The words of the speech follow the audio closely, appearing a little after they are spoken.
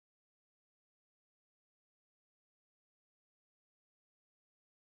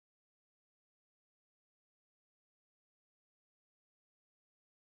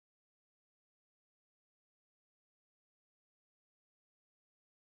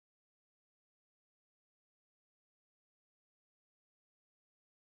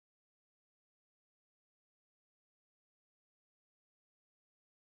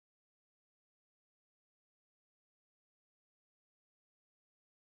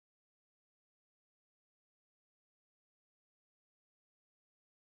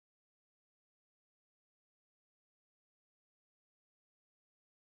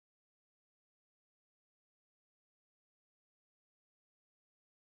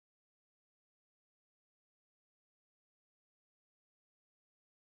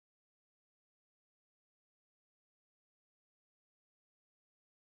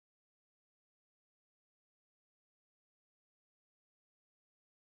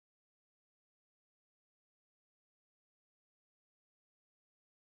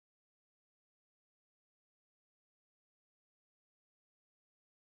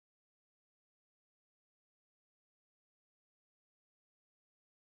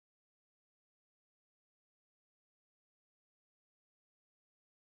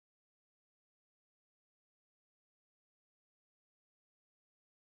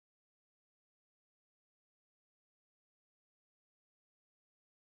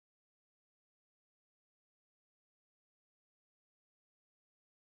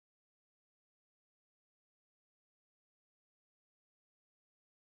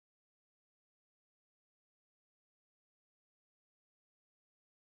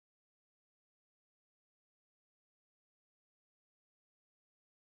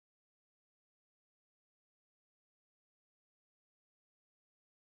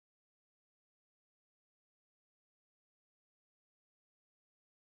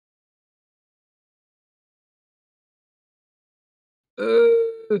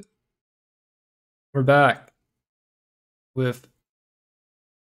We're back with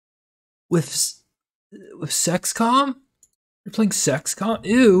with with XCOM. You're playing XCOM?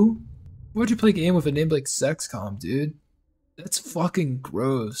 Ew. Why'd you play a game with a name like XCOM, dude? That's fucking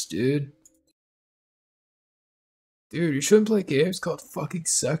gross, dude. Dude, you shouldn't play games called fucking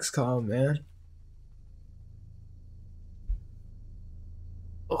XCOM, man.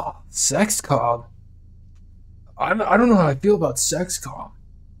 Oh, XCOM. I don't know how I feel about XCOM.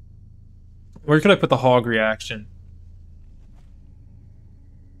 Where could I put the hog reaction?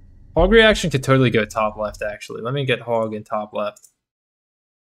 Hog reaction could totally go top left, actually. Let me get hog in top left.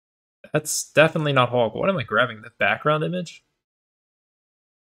 That's definitely not hog. What am I grabbing? The background image?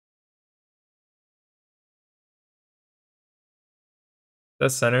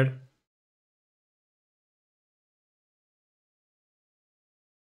 That's centered.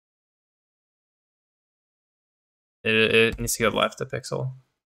 It needs to go left a pixel.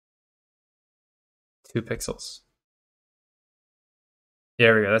 2 pixels.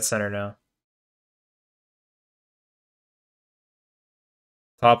 There we go. That's center now.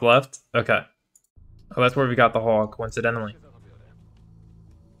 Top left? Okay. Oh, that's where we got the hog, coincidentally.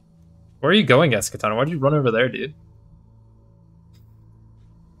 Where are you going, Escatana? Why'd you run over there, dude?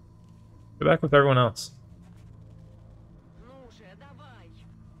 Go back with everyone else.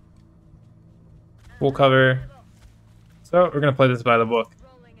 Full cover. So, we're gonna play this by the book.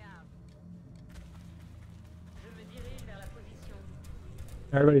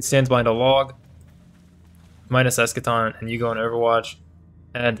 Everybody stands behind a log. Minus Eschaton, and you go in Overwatch.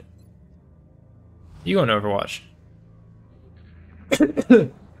 And you go in Overwatch.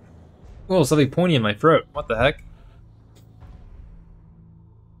 Oh, something pointy in my throat. What the heck?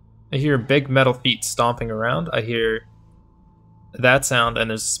 I hear big metal feet stomping around. I hear that sound, and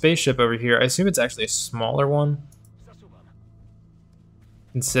there's a spaceship over here. I assume it's actually a smaller one.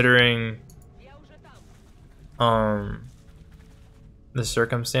 Considering the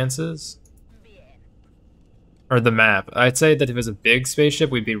circumstances. Or the map. I'd say that if it was a big spaceship,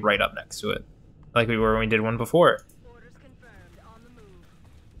 we'd be right up next to it. Like we were when we did one before.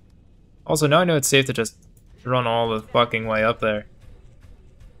 Also, now I know it's safe to just run all the fucking way up there.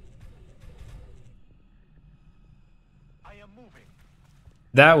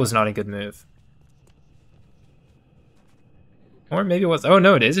 That was not a good move. Or maybe it was. Oh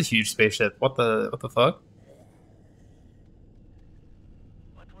no, it is a huge spaceship. What the fuck?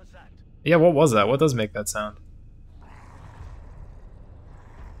 What was that? Yeah, what was that? What does make that sound?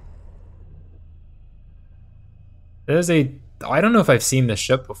 There's a... I don't know if I've seen this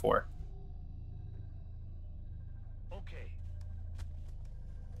ship before. Okay.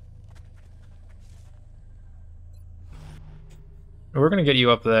 We're gonna get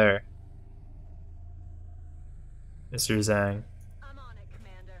you up there, Mr. Zhang. I'm on it,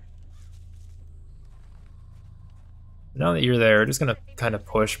 Commander. Now that you're there, we're just gonna kind of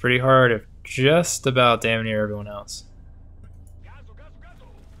push pretty hard if just about damn near everyone else.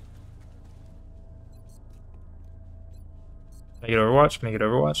 Make it Overwatch, make it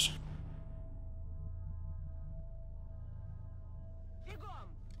Overwatch.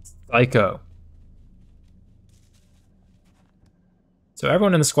 Psycho. So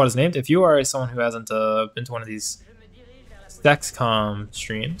everyone in the squad is named. If you are someone who hasn't been to one of these XCOM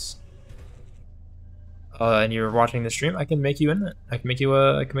streams, and you're watching the stream, I can make you in it. I can make you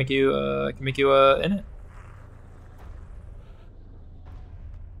in it.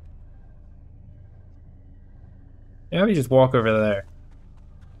 Yeah, we just walk over there.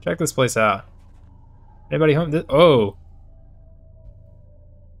 Check this place out. Anybody home? Oh.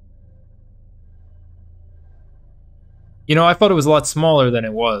 You know, I thought it was a lot smaller than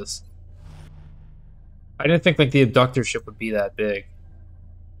it was. I didn't think like the abductor ship would be that big.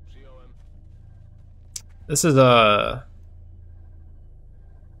 This is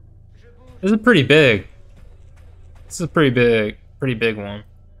pretty big. This is a pretty big one.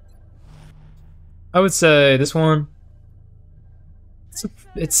 I would say this one.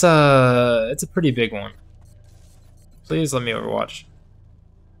 It's a pretty big one. Please let me Overwatch.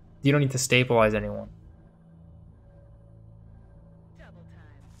 You don't need to stabilize anyone.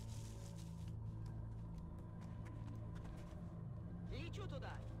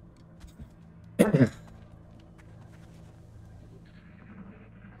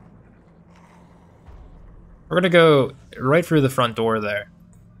 We're gonna go right through the front door there.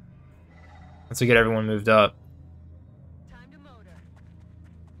 Once we get everyone moved up. Time to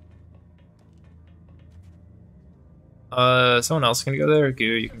motor. Someone else can go there. Goo,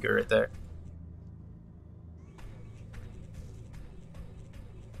 you can go right there.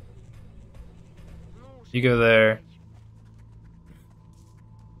 You go there.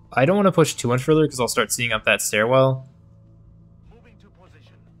 I don't want to push too much further because I'll start seeing up that stairwell. Moving to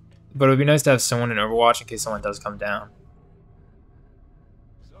position. But it would be nice to have someone in Overwatch in case someone does come down.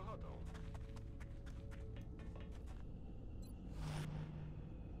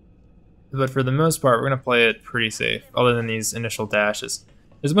 But for the most part, we're going to play it pretty safe, other than these initial dashes.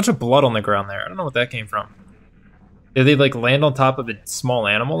 There's a bunch of blood on the ground there. I don't know what that came from. Did they, like, land on top of a small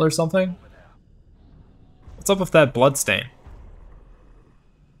animal or something? What's up with that blood stain?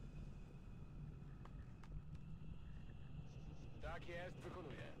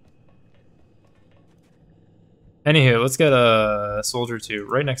 Anywho, let's get a soldier 2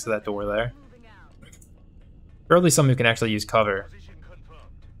 right next to that door there. Moving out. Or at least someone who can actually use cover. Position confirmed.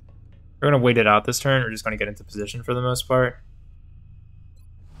 We're going to wait it out this turn. We're just going to get into position for the most part.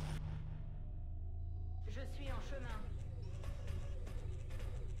 Je suis en chemin.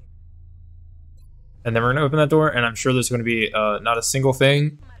 And then we're going to open that door, and I'm sure there's going to be not a single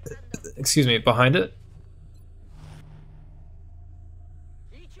thing, excuse me, behind it.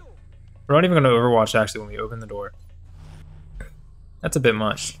 We're not even going to Overwatch, actually, when we open the door. That's a bit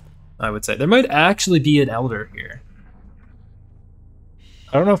much, I would say. There might actually be an Elder here.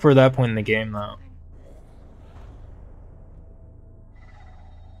 I don't know if we're at that point in the game, though.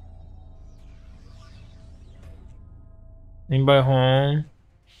 Anybody home?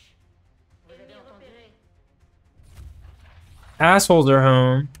 Assholes are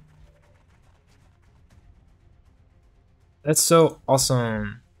home. That's so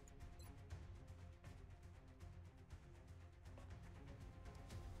awesome.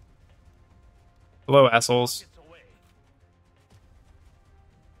 Hello, assholes. It's away.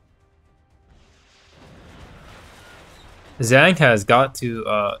 Zhang has got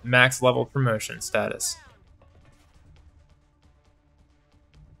to max level promotion status.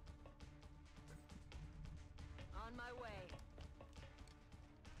 On my way.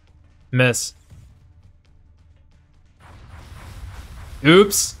 Miss.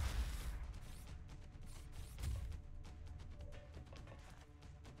 Oops.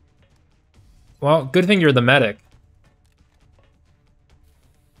 Well, good thing you're the medic.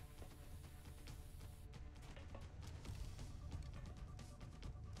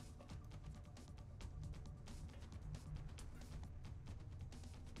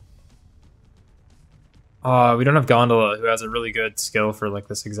 We don't have Gondola, who has a really good skill for like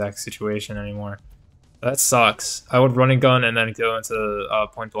this exact situation anymore. That sucks. I would run and gun and then go into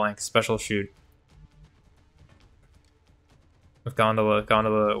point blank special shoot. With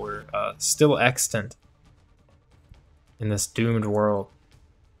Gondola, we're still extant in this doomed world.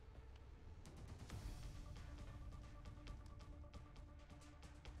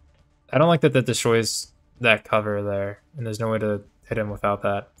 I don't like that that destroys that cover there, and there's no way to hit him without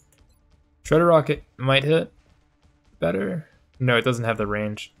that. Shredder Rocket might hit better. No, it doesn't have the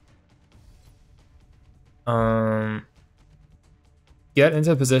range. Get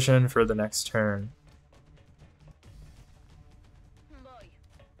into position for the next turn. Boy.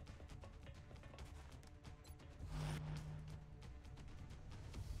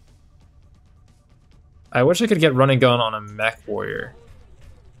 I wish I could get run and gun on a mech warrior.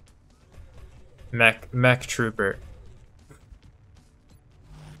 Mech trooper.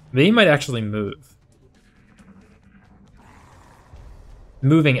 They might actually move.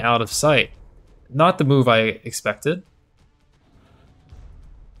 Moving out of sight. Not the move I expected.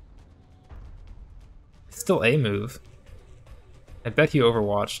 Still a move. I bet he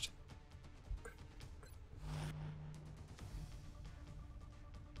overwatched.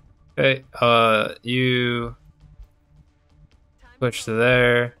 Okay, you push to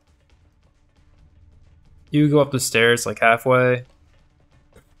there. You go up the stairs like halfway.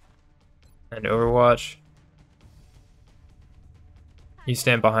 And overwatch. You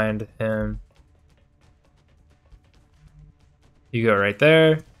stand behind him. You go right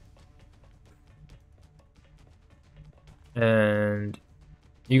there. And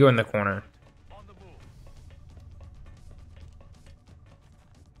you go in the corner. On the move.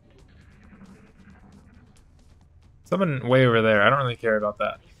 Someone way over there. I don't really care about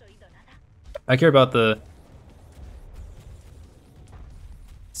that. I care about the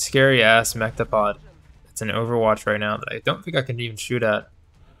scary ass Mectopod. It's an Overwatch right now that I don't think I can even shoot at.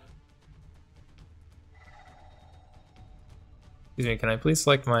 Excuse me, can I please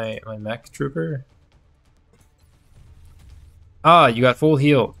select my mech trooper? Ah, you got full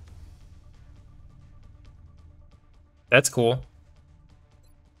heal. That's cool.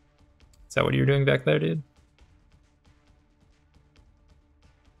 Is that what you're doing back there, dude?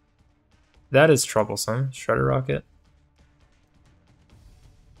 That is troublesome. Shredder Rocket.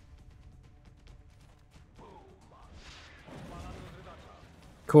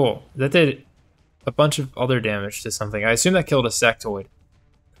 Cool. That did a bunch of other damage to something. I assume that killed a sectoid.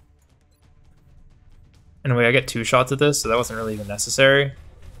 Anyway, I get 2 shots at this, so that wasn't really even necessary.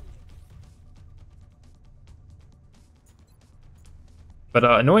 But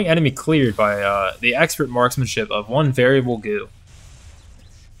annoying enemy cleared by the expert marksmanship of one variable goo.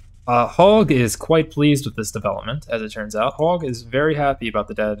 Hog is quite pleased with this development, as it turns out. Hog is very happy about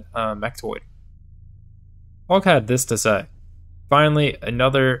the dead mechtoid. Hog had this to say. Finally,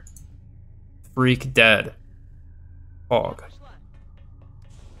 another freak dead. Hog.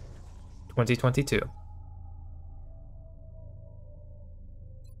 2022.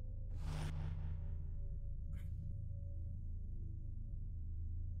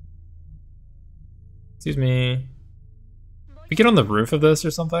 Excuse me. We get on the roof of this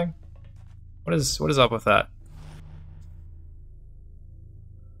or something? What is up with that?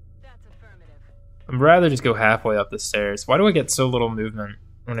 That's affirmative. I'd rather just go halfway up the stairs. Why do I get so little movement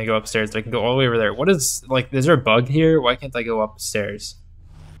when I go upstairs? I can go all the way over there. What is, like, is there a bug here? Why can't I go upstairs?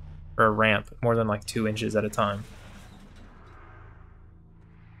 Or a ramp more than like 2 inches at a time?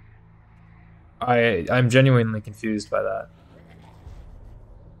 I'm genuinely confused by that.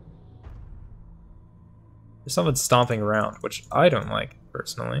 There's someone stomping around, which I don't like,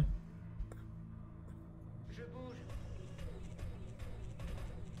 personally. Je bouge.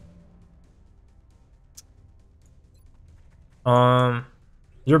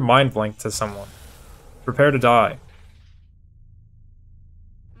 You're mind blank to someone. Prepare to die.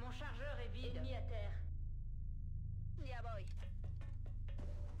 Mon chargeur est vide. Ennemi à terre. Yeah, boy.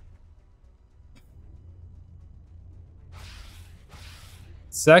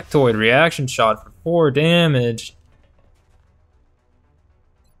 Sectoid reaction shot for 4 damage.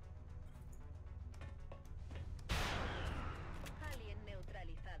 Alien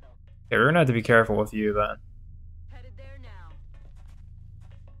neutralizado. Okay, we're gonna have to be careful with you then. Headed there now.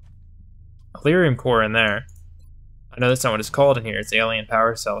 Delirium core in there. I know that's not what it's called in here. It's alien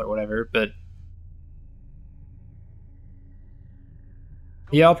power cell or whatever, but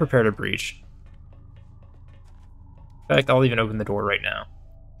yeah, I'll prepare to breach. In fact, I'll even open the door right now.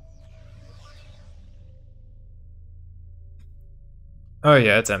 Oh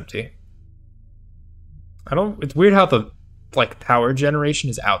yeah, it's empty. It's weird how the, like, power generation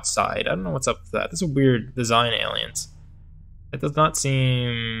is outside. I don't know what's up with that. This is a weird design, aliens. It does not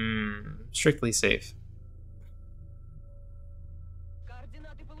seem strictly safe.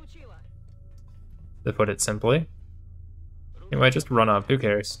 Координаты получила. To put it simply. Anyway, just run up. Who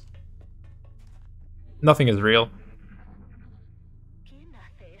cares? Nothing is real. ¿Quién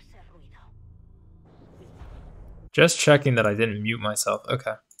hace ese ruido? Just checking that I didn't mute myself.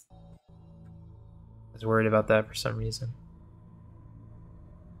 Okay. I was worried about that for some reason.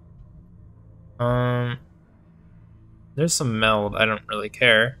 There's some meld. I don't really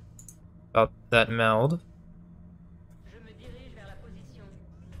care about that meld. Je me dirige vers la position.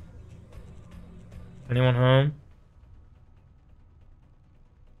 Anyone home?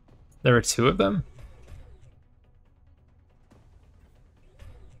 There were 2 of them?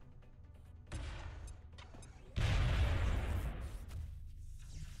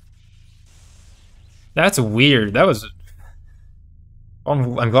 That's weird. That was...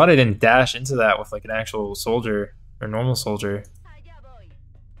 I'm glad I didn't dash into that with like an actual soldier or normal soldier. Allá voy.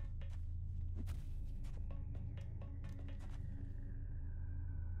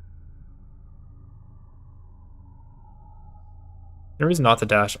 No reason not to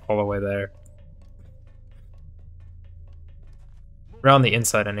dash all the way there. Around the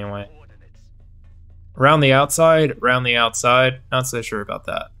inside anyway. Coordinates. Around the outside, not so sure about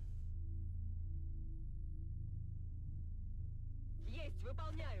that. Есть,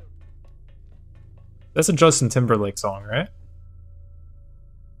 выполняю. That's a Justin Timberlake song, right?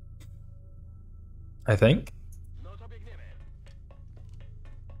 I think. Nos obiective.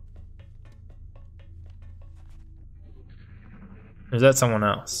 Or is that someone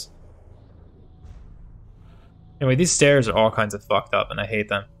else? Anyway, these stairs are all kinds of fucked up and I hate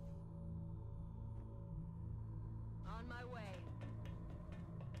them. On my way.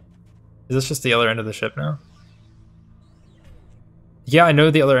 Is this just the other end of the ship now? Yeah, I know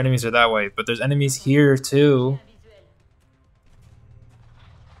the other enemies are that way, but there's enemies here too. Visuel.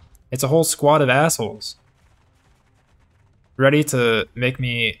 It's a whole squad of assholes. Ready to make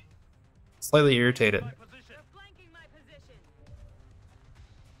me slightly irritated. My position. They're flanking my position.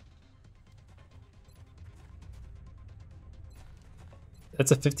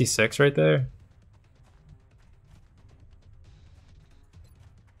 That's a 56 right there. Is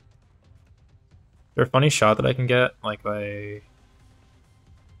there a funny shot that I can get? Like by...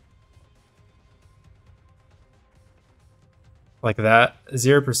 Like that?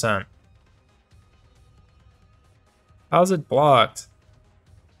 0%. How's it blocked?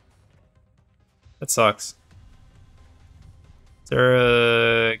 That sucks. Is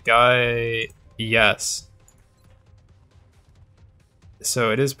there a guy? Yes.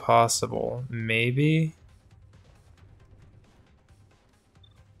 So it is possible. Maybe?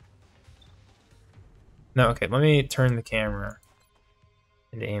 No, okay, let me turn the camera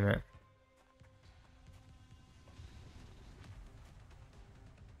and aim it.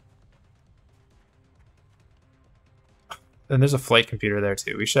 Then there's a flight computer there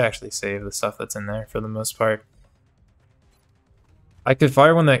too. We should actually save the stuff that's in there for the most part. I could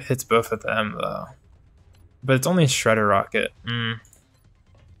fire one that hits both of them though. But it's only a shredder rocket.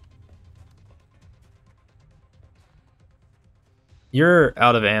 You're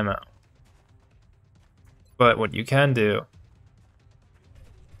out of ammo. But what you can do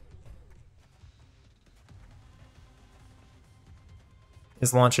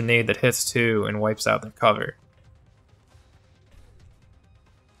is launch a nade that hits two and wipes out their cover.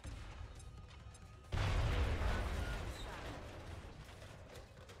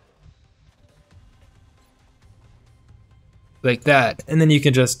 Like that. And then you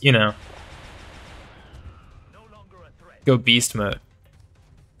can just, you know, No longer a threat. go beast mode.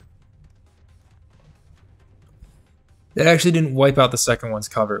 It actually didn't wipe out the second one's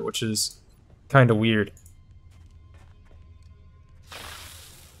cover, which is kind of weird.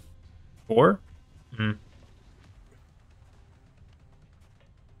 4?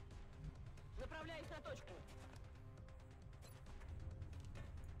 Направляюсь на точку.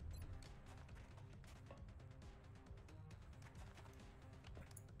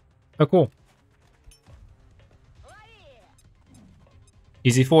 Oh, cool. Лови!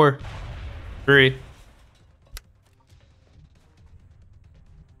 Easy 4. 3.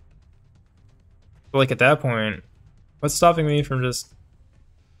 But like at that point, what's stopping me from just...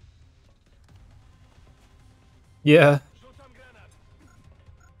 Yeah. Shoot some grenades.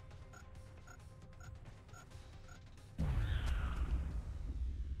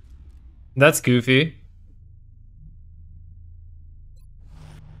 That's goofy.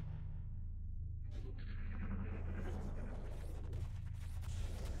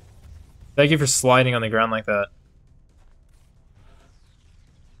 Thank you for sliding on the ground like that.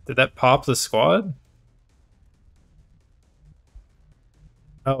 Did that pop the squad?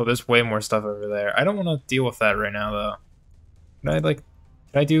 Oh, there's way more stuff over there. I don't want to deal with that right now, though. Can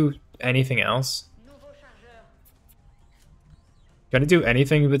I do anything else? Nouveau chargeur. Can I do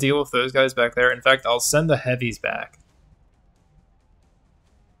anything but deal with those guys back there? In fact, I'll send the heavies back.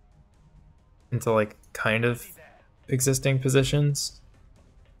 Into, like, kind of existing positions.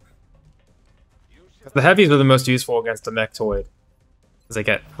 The heavies are the most useful against a mechtoid. Because they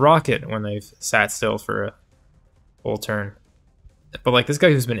get rocket when they've sat still for a whole turn. But like this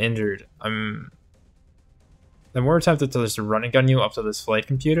guy who's been injured, I'm more tempted to just run and gun you up to this flight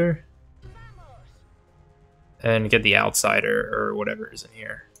computer and get the outsider or whatever is in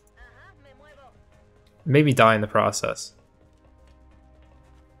here. Me muevo. Maybe die in the process.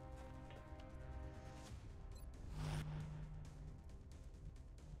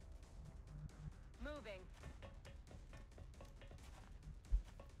 Moving.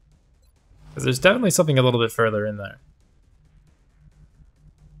 Because there's definitely something a little bit further in there.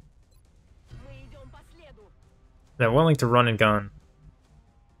 Мы идем по следу. They're willing to run and gun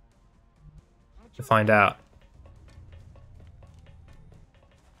to find out.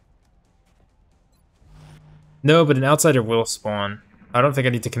 No, but an outsider will spawn. I don't think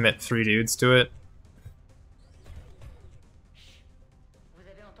I need to commit 3 dudes to it. Vous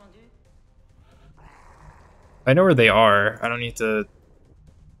avez entendu? I know where they are. I don't need to...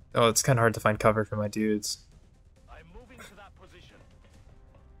 Oh, it's kind of hard to find cover for my dudes. I'm moving to that position.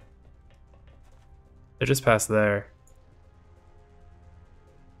 They're just past there.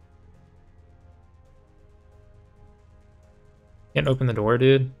 Can't open the door,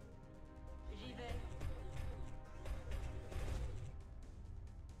 dude. J'y vais.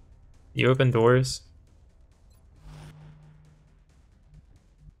 You open doors?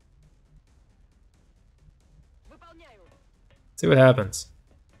 Выполняю. See what happens.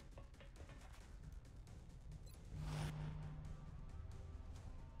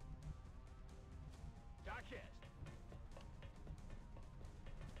 Так есть.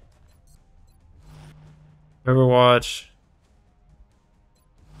 Overwatch.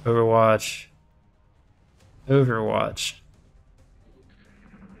 Overwatch. Overwatch.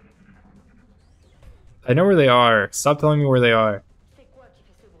 I know where they are. Stop telling me where they are. C'est quoi qui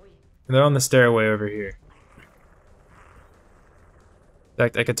fait ce bruit? They're on the stairway over here. In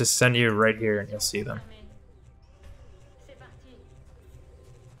fact, I could just send you right here and you'll see them. Armé. C'est parti.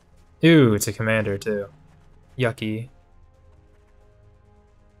 Ew, it's a commander too. Yucky.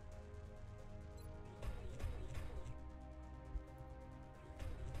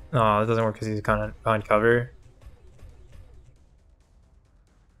 Oh, it doesn't work because he's kind of behind cover.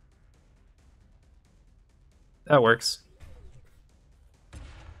 That works.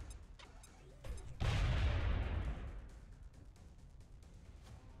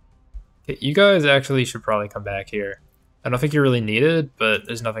 Okay, you guys actually should probably come back here. I don't think you're really needed, but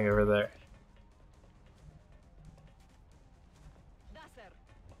there's nothing over there.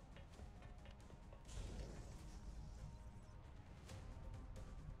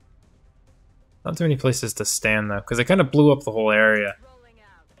 Not too many places to stand though, because it kind of blew up the whole area.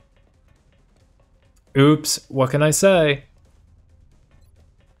 Oops, what can I say?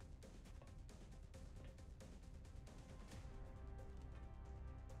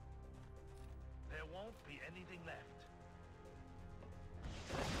 There won't be anything left.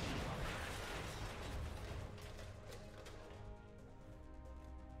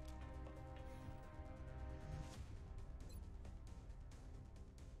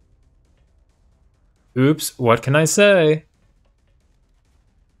 Oops, what can I say?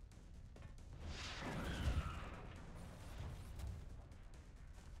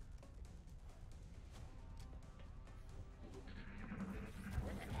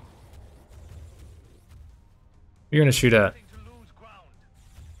 You're gonna shoot at. Nothing to lose ground.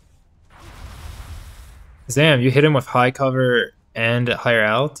 Zam, you hit him with high cover and higher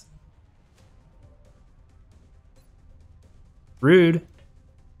alt? Rude.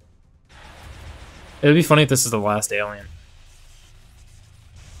 It'd be funny if this is the last alien.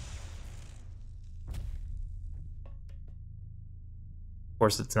 Of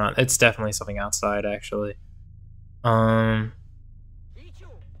course it's not. It's definitely something outside, actually.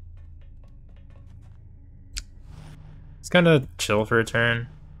 It's kind of chill for a turn.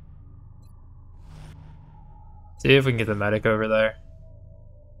 See if we can get the medic over there.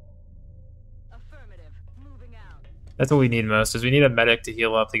 Affirmative. Moving out. That's what we need most, is we need a medic to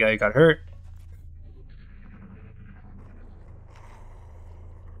heal up the guy who got hurt.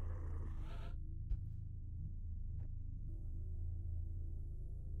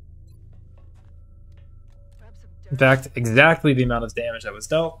 Grab some dirt. In fact, exactly the amount of damage that was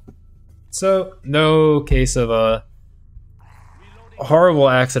dealt. So, no case of horrible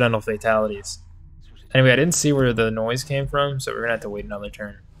accidental fatalities. Anyway, I didn't see where the noise came from, so we're gonna have to wait another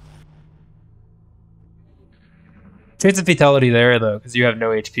turn. Chance of fatality there, though, because you have no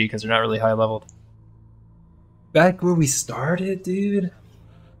HP because they're not really high leveled. Back where we started, dude?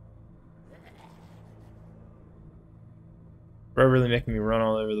 Bro, really making me run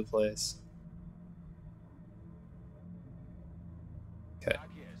all over the place. Okay.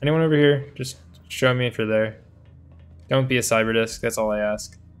 Anyone over here? Just show me if you're there. Don't be a cyber disc, that's all I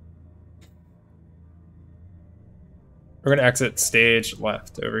ask. We're gonna exit stage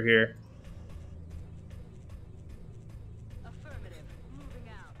left over here. Affirmative. Moving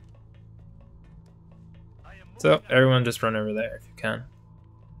out. I am So, moving out. everyone just run over there if you can.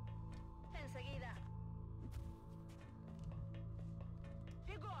 Enseguida.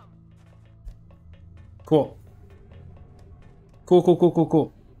 XCOM. Cool.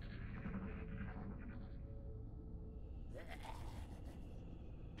 Cool.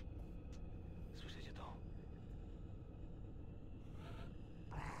 Słyszcie to?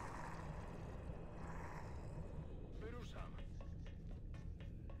 Wyruszam.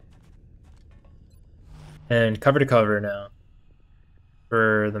 And cover to cover now.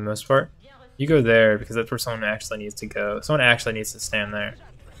 For the most part. Bien reçu. You go there because that's where someone actually needs to go. Someone actually needs to stand there.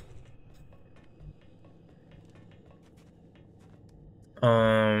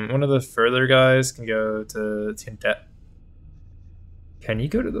 One of the further guys can go to Can you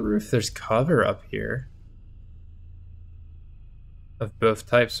go to the roof? There's cover up here. Of both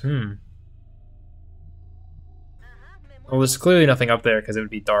types. Mais Well, there's clearly nothing up there because it would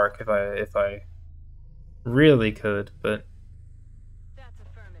be dark if I really could, but that's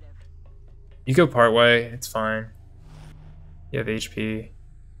affirmative. you go part way, it's fine. You have HP.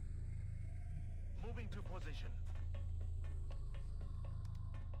 Moving to position.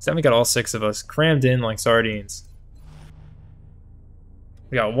 So then we got all 6 of us crammed in like sardines.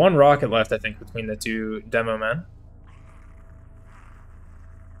 We got 1 rocket left, I think, between the 2 demo men.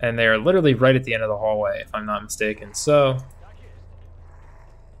 And they are literally right at the end of the hallway, if I'm not mistaken. So,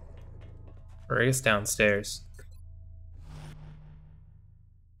 or I guess downstairs.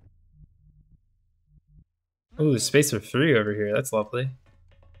 Ooh, there's space for 3 over here. That's lovely.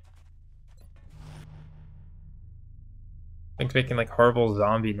 Like making like horrible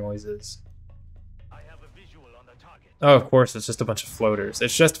zombie noises. I have a visual on the target. Oh, of course, it's just a bunch of floaters.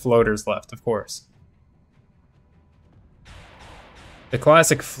 It's just floaters left, of course. The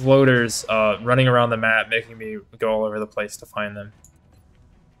classic floaters running around the map, making me go all over the place to find them.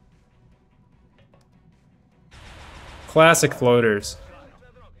 Classic floaters.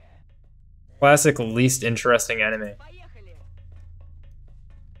 Classic least interesting enemy.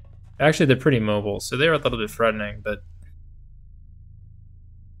 Actually, they're pretty mobile, so they're a little bit threatening, but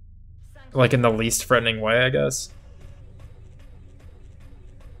like in the least threatening way, I guess.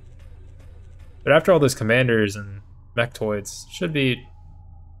 But after all those commanders and mechtoids, should be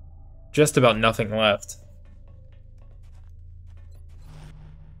just about nothing left.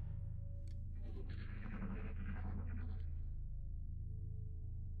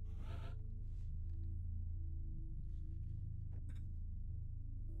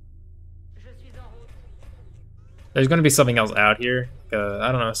 Je suis en route. There's going to be something else out here.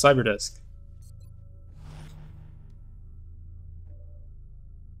 I don't know, cyber disc.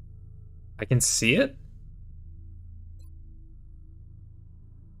 I can see it?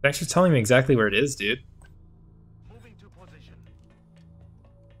 Thanks for telling me exactly where it is, dude. Moving to position.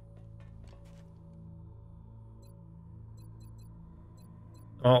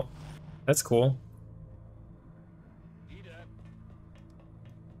 Oh, that's cool. Leader.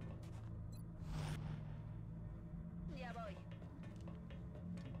 Yeah, boy.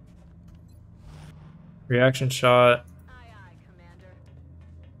 Reaction shot. Aye, aye, Commander.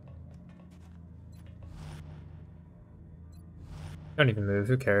 Don't even move,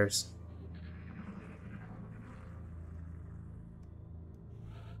 who cares?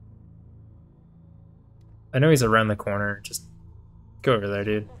 I know he's around the corner, just go over there,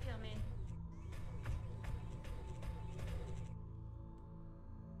 dude. Confirmé.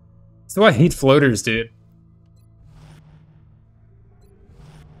 So I hate floaters, dude.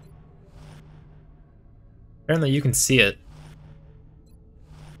 Apparently you can see it.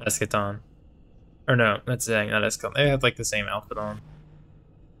 Eschaton. Or no, that's Zang, not XCOM. They have like the same outfit on.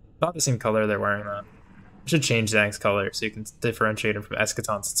 Not the same color they're wearing though. I should change Zang's color so you can differentiate him from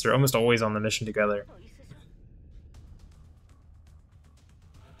Eschaton since they're almost always on the mission together. Oui, c'est ça.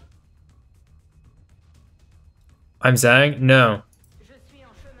 I'm Zang? No. Je suis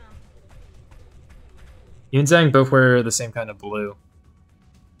en chemin. You and Zang both wear the same kind of blue.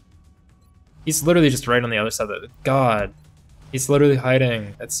 He's literally just right on the other side of it. God. He's literally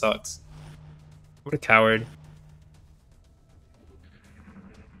hiding. That sucks. What a coward.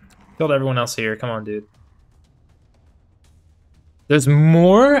 Killed everyone else here. Come on, dude. There's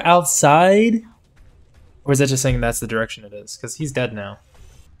more outside? Or is that just saying that's the direction it is? Because he's dead now.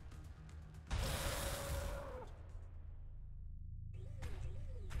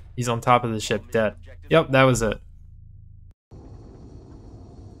 He's on top of the ship, dead. Yep, that was it.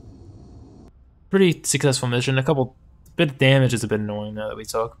 Pretty successful mission. A bit of damage is a bit annoying now that we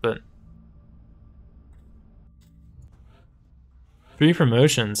took, but 3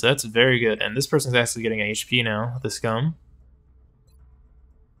 promotions, that's very good. And this person's actually getting an HP now, the scum.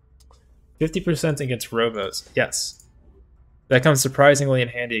 50% against robos. Yes. That comes surprisingly in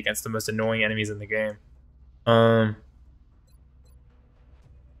handy against the most annoying enemies in the game.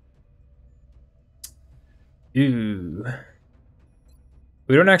 Ooh.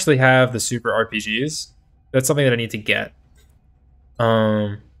 We don't actually have the super RPGs. That's something that I need to get.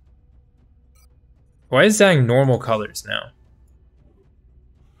 Why is Zang normal colors now?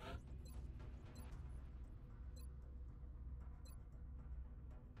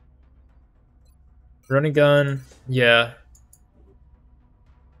 Running gun, yeah.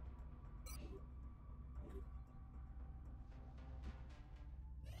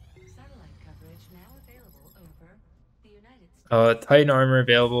 Satellite coverage now available over the United States. Titan armor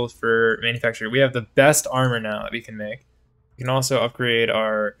available for manufacture. We have the best armor now that we can make. We can also upgrade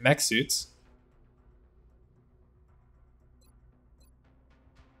our mech suits.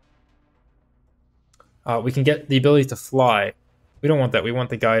 We can get the ability to fly. We don't want that. We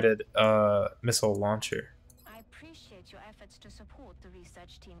want the guided missile launcher. I appreciate your efforts to support the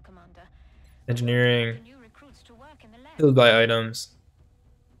research team, Commander. Engineering. The new recruits to work in the lab. Healed by items.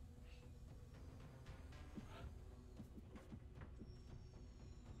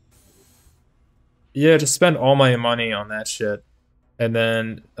 Yeah, just spend all my money on that shit. And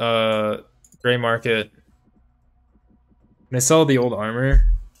then, gray market. Can I sell the old armor?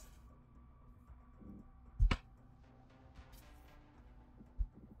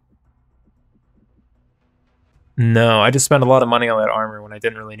 No, I just spent a lot of money on that armor when I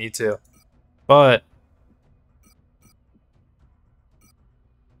didn't really need to. But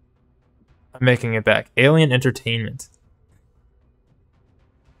I'm making it back. Alien Entertainment.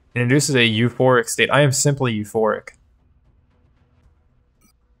 It induces a euphoric state. I am simply euphoric.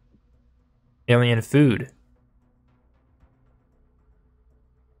 Alien food.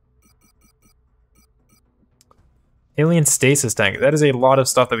 Alien stasis tank. That is a lot of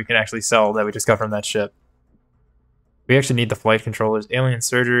stuff that we can actually sell that we just got from that ship. We actually need the flight controllers. Alien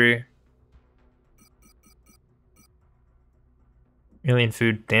surgery. Alien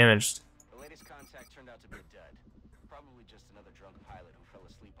food damaged. The latest contact turned out to be a dud. Probably just another drunk pilot who fell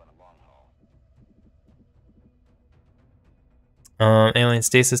asleep on a long haul. Alien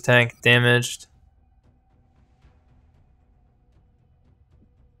stasis tank damaged.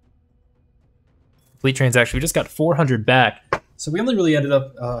 Fleet transaction. We just got 400 back. So we only really ended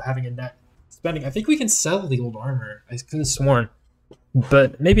up having a net spending. I think we can sell the old armor. I could have sworn.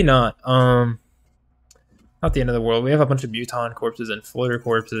 But maybe not. Not the end of the world. We have a bunch of muton corpses and floater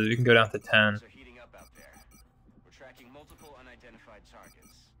corpses. We can go down to 10. Are heating up out there. We're tracking multiple unidentified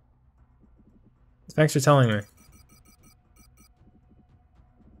targets. Thanks for telling me.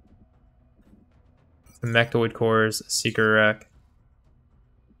 The mechtoid cores, seeker wreck.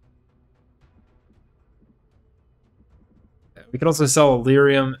 We could also sell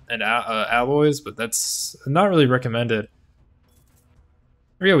Illyrium and alloys, but that's not really recommended.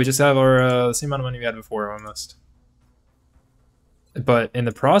 There we go, we just have our the same amount of money we had before, almost. But in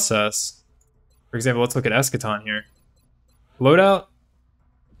the process, for example, let's look at Eschaton here. Loadout.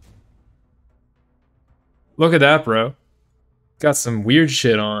 Look at that, bro. Got some weird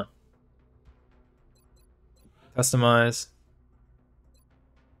shit on. Customize.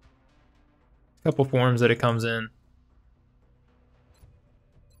 Couple forms that it comes in.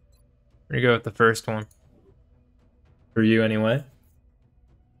 We're gonna go with the first one. For you, anyway.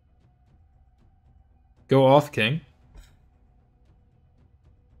 Go off, King.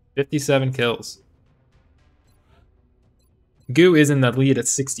 57 kills. Goo is in the lead at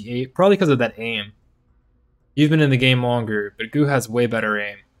 68, probably because of that aim. You've been in the game longer, but Goo has way better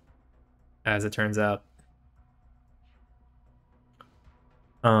aim, as it turns out.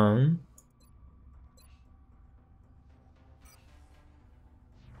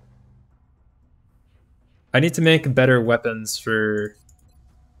 I need to make better weapons for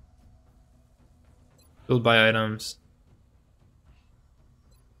build by items.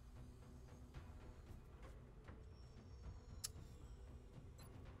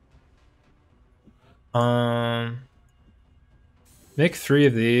 Make 3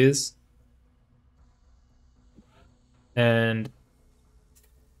 of these. And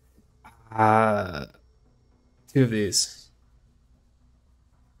 2 of these.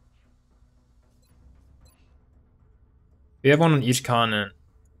 We have one on each continent.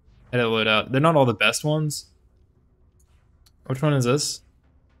 Edit loadout. They're not all the best ones. Which one is this?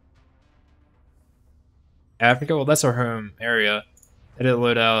 Africa? Well, that's our home area. Edit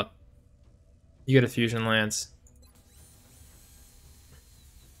loadout. You get a fusion lance.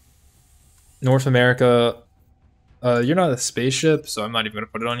 North America. You're not a spaceship, so I'm not even going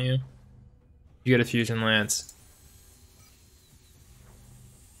to put it on you. You get a fusion lance.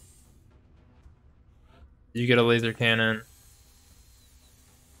 You get a laser cannon.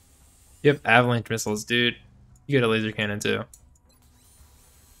 You have avalanche missiles, dude. You get a laser cannon too.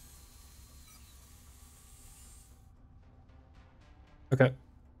 Okay.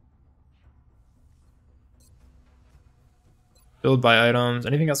 Build by items.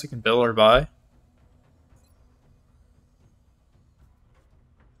 Anything else we can build or buy?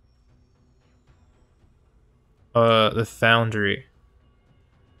 The foundry.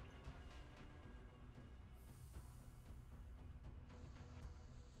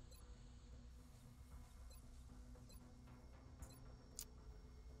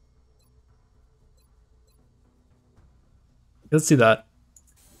 Let's see that.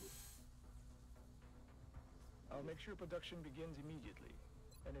 I'll make sure production begins immediately.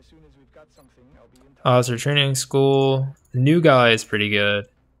 And as soon as we've got something, I'll be in touch. So training school. New guy is pretty good.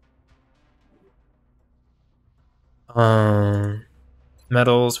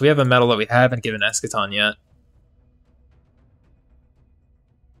 Medals. We have a medal that we haven't given Eschaton yet.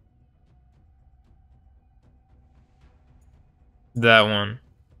 That one.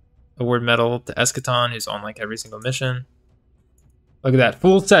 Award medal to Eschaton, who's on like every single mission. Look at that.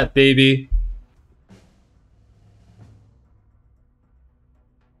 Full set, baby.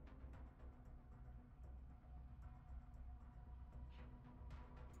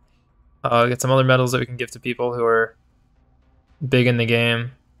 Get some other medals that we can give to people who are big in the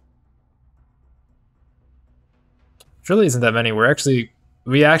game. Which really isn't that many. We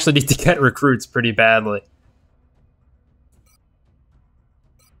actually need to get recruits pretty badly.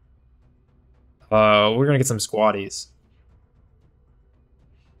 We're gonna get some squatties.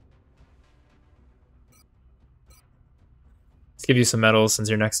 Let's give you some medals since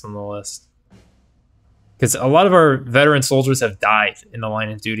you're next on the list. Because a lot of our veteran soldiers have died in the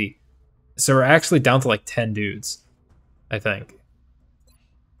line of duty. So we're actually down to like 10 dudes, I think.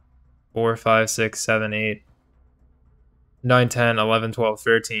 4, 5, 6, 7, 8, 9, 10, 11, 12,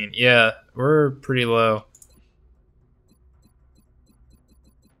 13. Yeah, we're pretty low.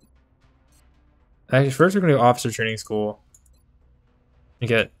 Actually, first we're going to do officer training school.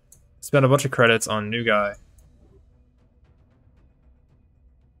 And spend a bunch of credits on new guy.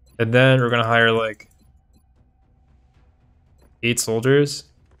 And then we're going to hire like 8 soldiers.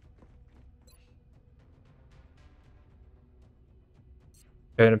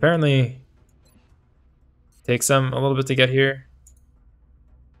 And apparently takes them a little bit to get here.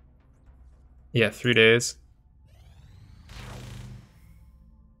 Yeah, 3 days.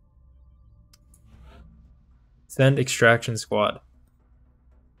 Send extraction squad.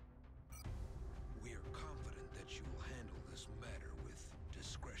 We are confident that you will handle this matter with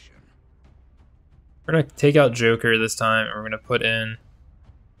discretion. We're gonna take out Joker this time, and we're gonna put in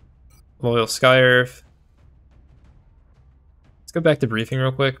Loyal Sky Earth. Let's go back to briefing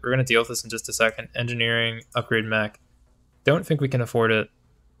real quick. We're gonna deal with this in just a second. Engineering, upgrade mech. Don't think we can afford it.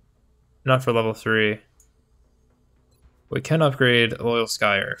 Not for level 3. We can upgrade Loyal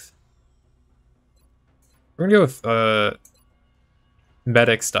Sky Earth. We're gonna go with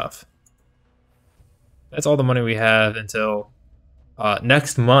medic stuff. That's all the money we have until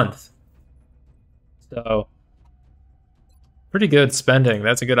next month. So pretty good spending.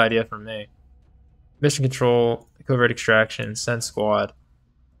 That's a good idea from me. Mission control, covert extraction, send squad.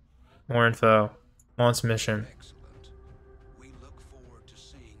 More info. Launch mission. Excellent. We look forward to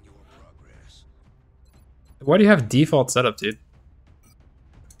seeing your progress. Why do you have default setup, dude?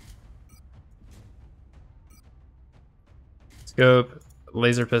 Scope,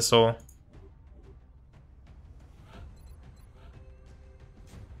 laser pistol.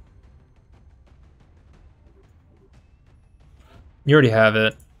 You already have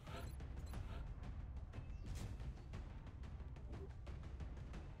it.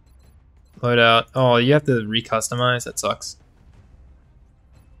 Loadout. Oh, you have to recustomize? That sucks.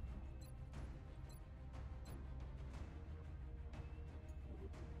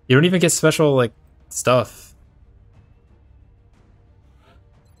 You don't even get special, like, stuff.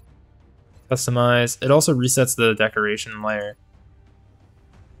 Customize. It also resets the decoration layer.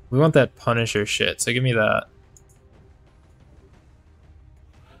 We want that Punisher shit, so give me that.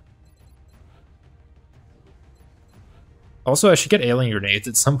 Also, I should get alien grenades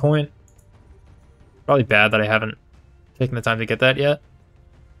at some point. Probably bad that I haven't taken the time to get that yet.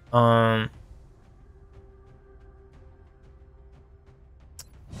 Launch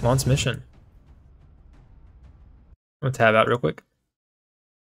mission. I'm gonna tab out real quick.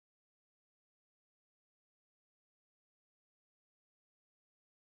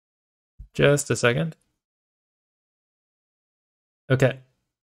 Just a second. Okay.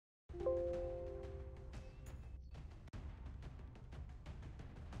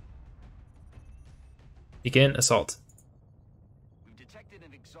 Begin assault. We've detected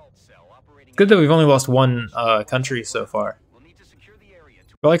an exalt cell operating. Good that we've only lost one country so far. We'll need to secure the area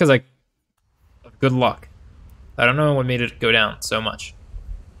to Probably because like of good luck. I don't know what made it go down so much.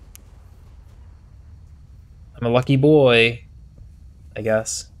 I'm a lucky boy, I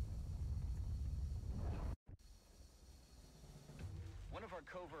guess. one of our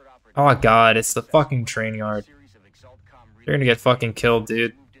covert operatives. Oh god, it's the fucking train yard. Series of ExaltCom You're gonna get fucking killed,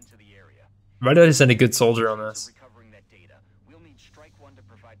 dude. moved into the area. Why did I send a good soldier on this? Recovering that data, we'll need Strike One to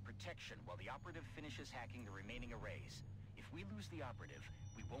provide protection while the operative finishes hacking the remaining arrays. If we lose the operative,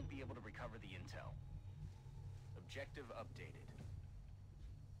 we won't be able to recover the intel. Objective updated.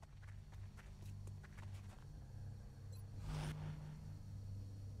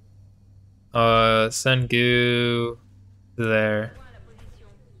 Send goo there. Point à la position.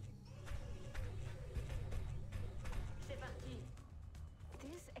 C'est parti.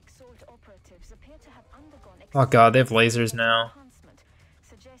 These Exalt operatives appear to have undergone Oh god, they have lasers now. enhancement,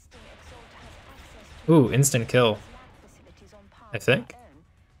 suggesting Exalt has access to Ooh, instant kill. lab facilities on par I with our think. own.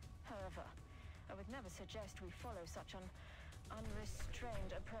 However, I would never suggest we follow such an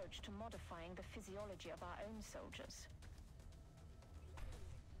unrestrained approach to modifying the physiology of our own soldiers.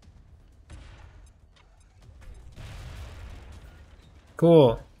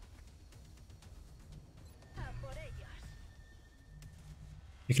 Cool.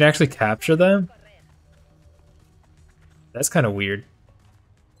 You can actually capture them? That's kind of weird.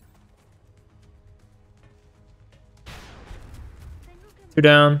 Two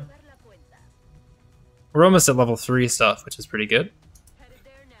down. We're almost at level 3 stuff, which is pretty good.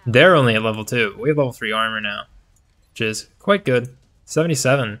 They're only at level 2. We have level 3 armor now, which is quite good.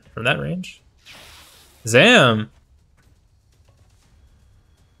 77 from that range. Zam!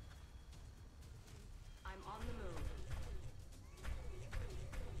 I'm on the move.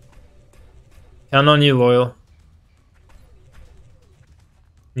 Count on you, Loyal.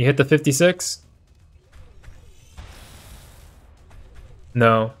 You hit the 56?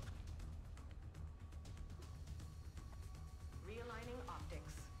 No. Realigning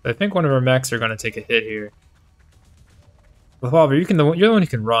optics. I think one of our mechs are gonna take a hit here. Revolver, you're the one who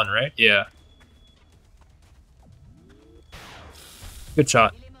can run, right? Yeah. Good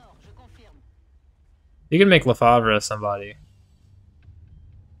shot. Il est mort, je confirme. You can make Lefebvre somebody.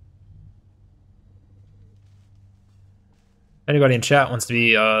 Anybody in chat wants to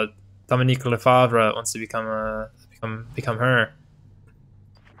be Dominique Lefebvre wants to become her.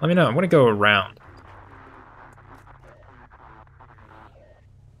 Let me know. I'm gonna go around.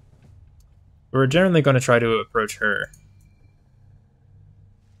 We're generally gonna try to approach her.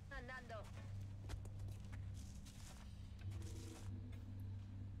 Andando.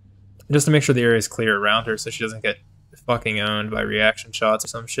 Just to make sure the area is clear around her so she doesn't get fucking owned by reaction shots or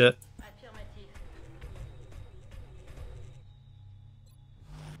some shit. Affirmatif.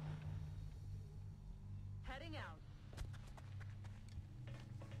 Heading out.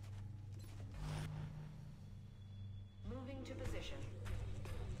 Moving to position.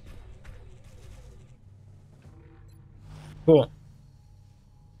 Cool.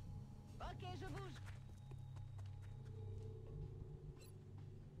 Ok, je bouge.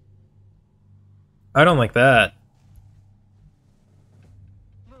 I don't like that.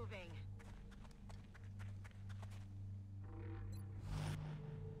 Moving.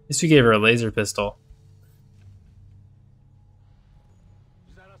 At least we gave her a laser pistol.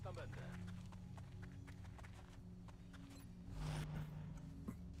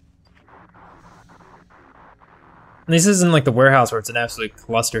 And this isn't like the warehouse where it's an absolute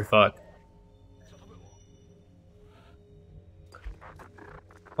clusterfuck.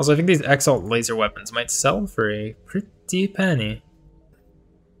 Also, I think these Exalt laser weapons might sell for a pretty penny.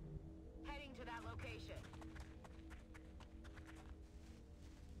 Heading to that location.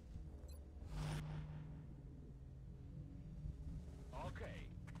 Okay.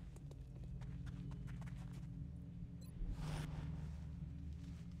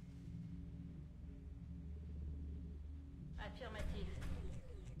 Affirmatif.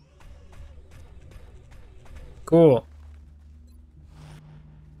 Cool.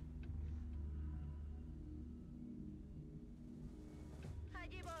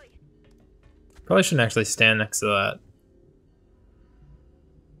 Allez, boy. Probably shouldn't actually stand next to that.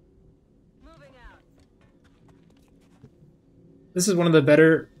 Moving out. This is one of the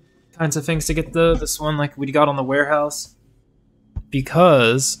better kinds of things to get this one like we got on the warehouse.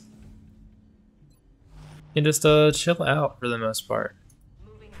 Because you can just chill out for the most part.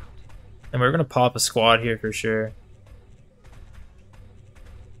 Moving out. And we're gonna pop a squad here for sure.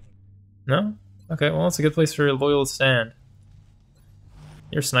 No? Okay, well it's a good place for a loyal to stand.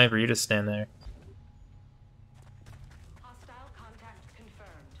 You're a sniper, you just stand there. Hostile contact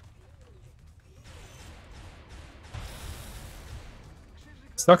confirmed.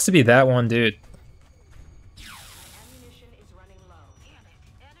 Sucks to be that one dude. Ammunition is running low. Damn it.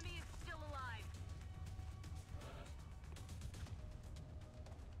 Enemy is still alive.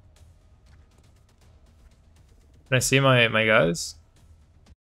 Can I see my guys?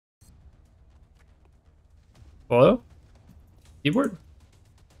 Hello? Keyboard?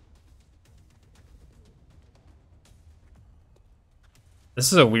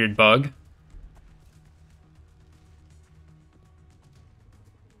 This is a weird bug.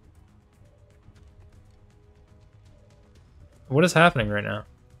 What is happening right now?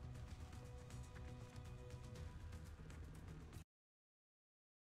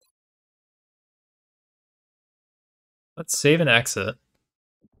 Let's save and exit.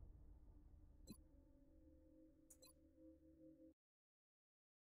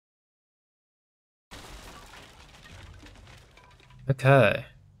 Okay.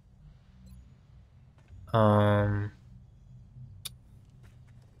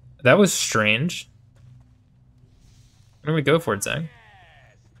 That was strange. Where do we go for it, Zang?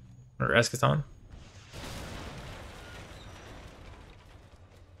 Or Eschaton?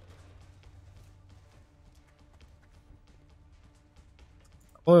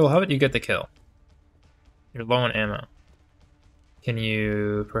 Oil, how about you get the kill? You're low on ammo. Can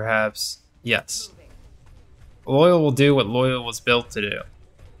you perhaps... Yes. Moving. Loyal will do what Loyal was built to do.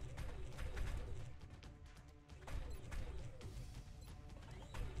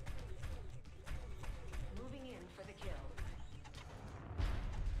 Moving in for the kill.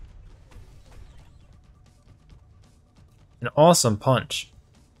 An awesome punch.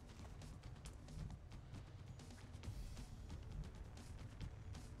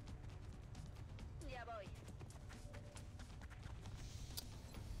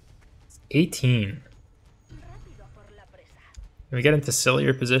 18. Can we get into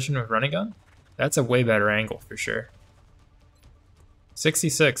sillier position with running gun? That's a way better angle for sure.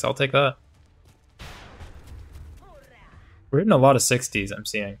 66, I'll take that. We're hitting a lot of 60s, I'm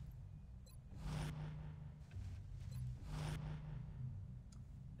seeing.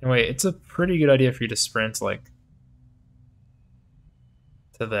 Anyway, it's a pretty good idea for you to sprint, like,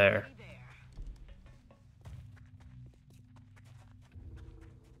 to there.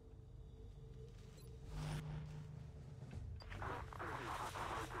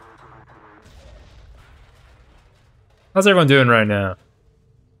 How's everyone doing right now?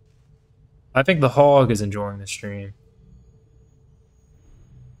 I think the hog is enjoying the stream.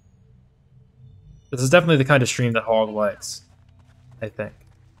 This is definitely the kind of stream that hog likes, I think.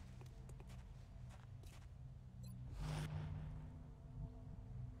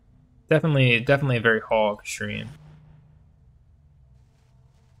 Definitely a very hog stream.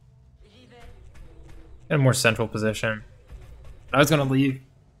 In a more central position. I was gonna leave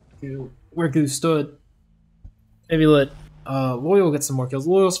where Goose stood. Maybe let Loyal get some more kills.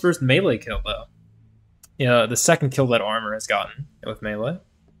 Loyal's first melee kill, though. Yeah, the second kill that Armor has gotten with melee.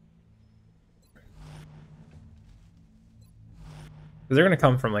 Because they're gonna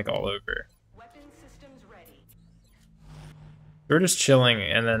come from like all over. Weapon systems ready. We're just chilling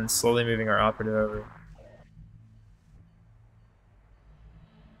and then slowly moving our operative over.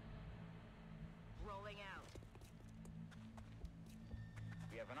 Rolling out.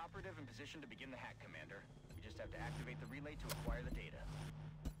 We have an operative in position to begin the hack, Commander. We just have to activate the relay to acquire the data.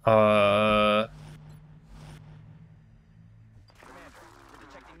 Commander, we're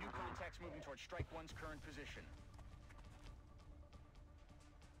detecting new contacts moving towards Strike One's current position.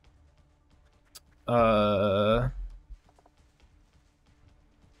 Our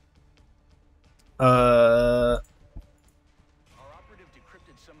operative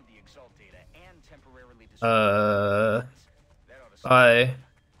decrypted some of the Exalt data and temporarily destroyed that ought to stop.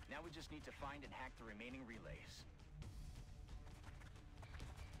 Now we just need to find and hack the remaining relays.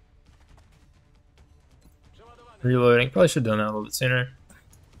 Reloading. Probably should have done that a little bit sooner.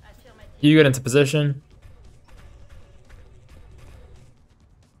 You get into position.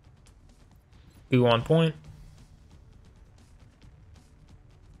 Goo on point.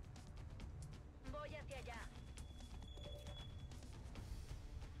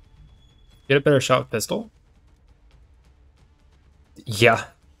 Get a better shot with pistol? Yeah.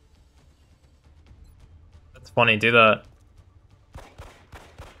 That's funny, do that.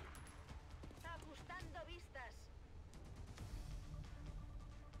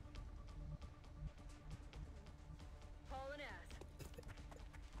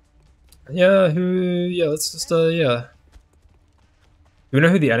 Yeah, let's just, yeah. Do we know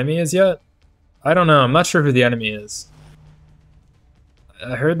who the enemy is yet? I don't know, I'm not sure who the enemy is.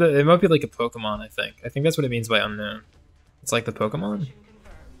 I heard that it might be like a Pokemon, I think. I think that's what it means by unknown. It's like the Pokemon? You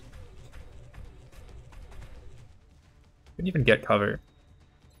don't even get cover.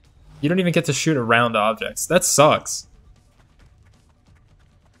 You don't even get to shoot around objects. That sucks.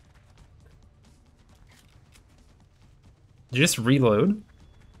 Did you just reload?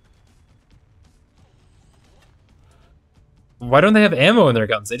 Why don't they have ammo in their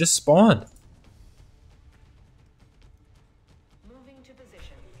guns? They just spawned. Moving to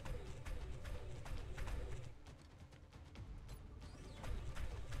position.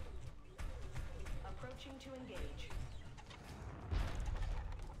 Approaching to engage.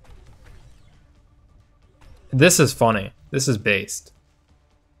 This is funny. This is based.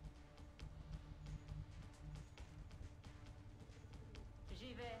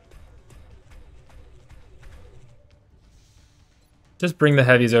 Just bring the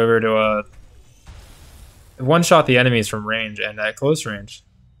heavies over to one-shot the enemies from range and at close range.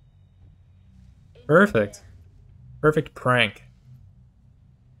 Perfect. Perfect prank.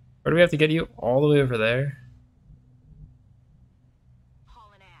 Where do we have to get you? All the way over there?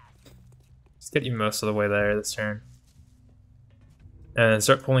 Just get you most of the way there this turn. And then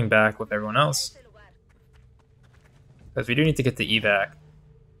start pulling back with everyone else. Because we do need to get the evac.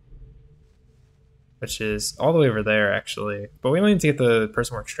 Which is all the way over there, actually. But we only need to get the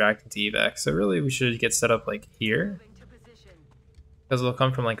person we're extracting to evac. So really, we should get set up, like, here. Because they'll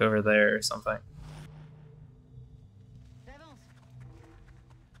come from, like, over there or something.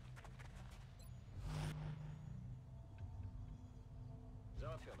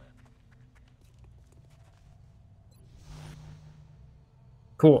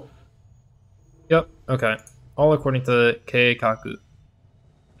 Cool. Yep, okay. All according to Keikaku.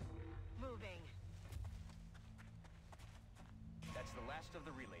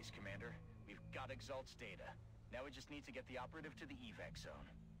 Exalt's data. Now we just need to get the operative to the evac zone.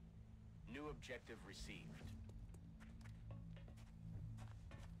 New objective received.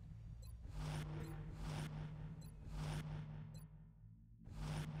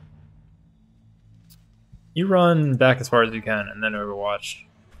 You run back as far as you can, and then Overwatch.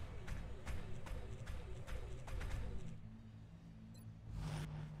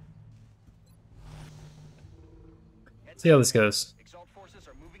 See how this goes. Exalt forces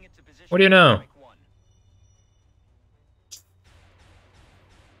are moving into position. What do you know? Strike one.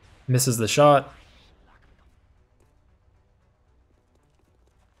 Misses the shot.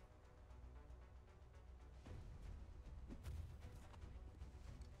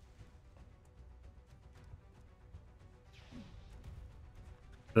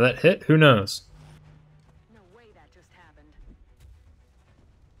 Did that hit? Who knows? No way that just happened.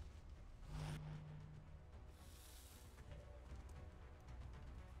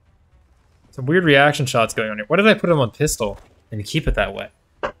 Some weird reaction shots going on here. Why did I put him on pistol and keep it that way?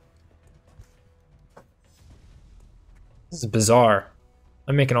 This is bizarre.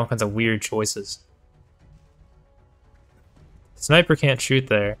 I'm making all kinds of weird choices. Sniper can't shoot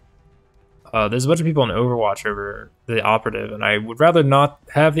there. There's a bunch of people in Overwatch over the operative, and I would rather not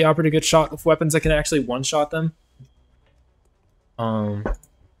have the operative get shot with weapons that can actually one-shot them.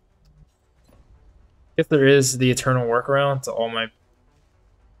 If there is the eternal workaround to all my...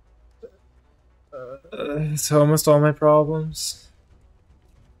 to almost all my problems.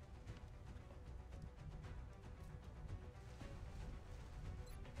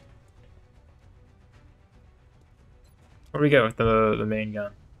 What do we get with the main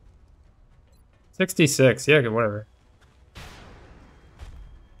gun? 66, yeah, good, whatever.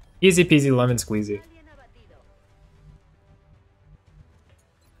 Easy peasy lemon squeezy. Alien abatido.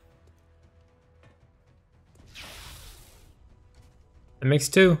 It makes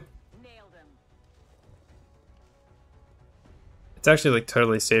two. Nailed him. It's actually like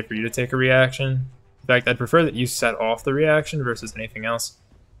totally safe for you to take a reaction. In fact, I'd prefer that you set off the reaction versus anything else.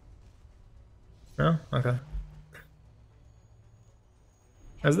 No? Okay.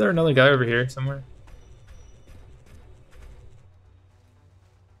 Is there another guy over here somewhere?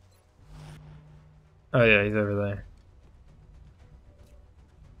 Oh yeah, he's over there.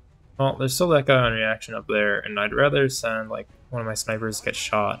 Well, there's still that guy on reaction up there, and I'd rather send like one of my snipers get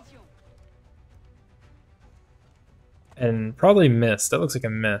shot. And probably miss. That looks like a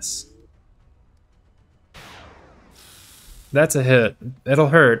miss. That's a hit. It'll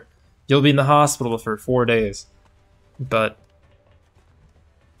hurt. You'll be in the hospital for 4 days. But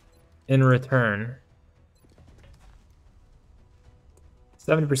in return,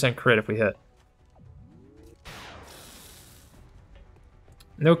 70% crit if we hit.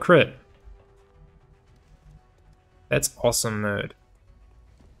 No crit. That's awesome mode.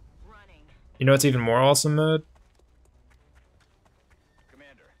 Running. You know what's even more awesome mode?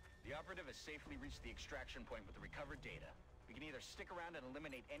 Commander, the operative has safely reached the extraction point with the recovered data. We can either stick around and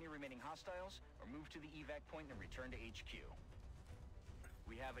eliminate any remaining hostiles, or move to the evac point and return to HQ.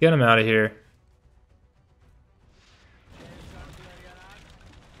 We have Get him out of here.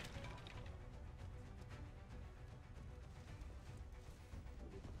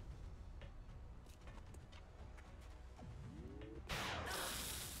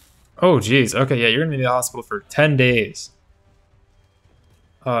 Oh, geez. Okay, yeah, you're gonna be in the hospital for 10 days.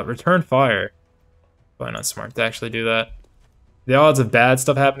 Return fire. Probably not smart to actually do that. The odds of bad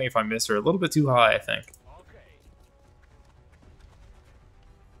stuff happening if I miss are a little bit too high, I think.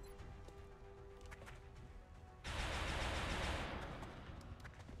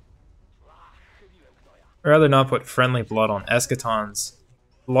 I'd rather not put friendly blood on Eschaton's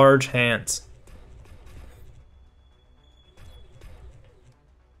large hands.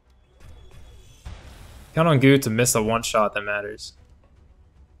 Count on Goo to miss the one shot that matters.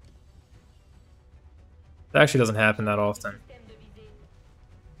 That actually doesn't happen that often. Système de visée.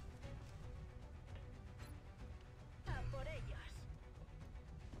 A por ellos.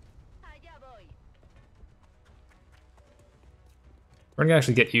 Allá voy. We're gonna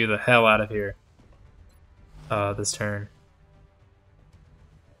actually get you the hell out of here. This turn.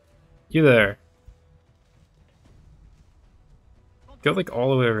 You there. Go like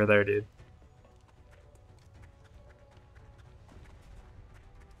all the way over there, dude.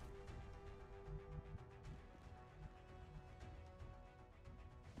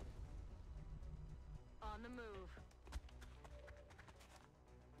 On the move.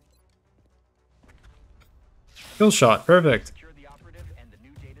 Kill shot, perfect. secure the operative and the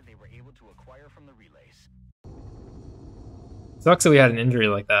new data they were able to acquire from the relays. Sucks that we had an injury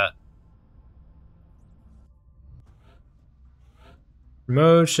like that.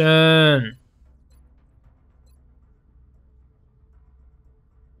 Promotion.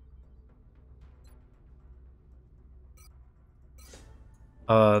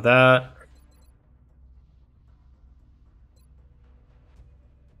 That.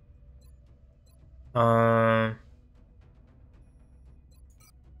 Um,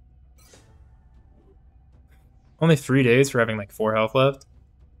 only 3 days for having like 4 health left.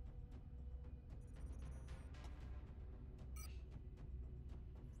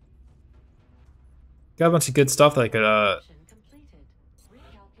 Got a bunch of good stuff that I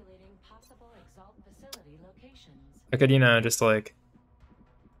could you know, just like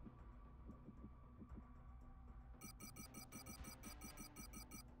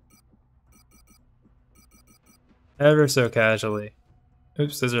ever so casually.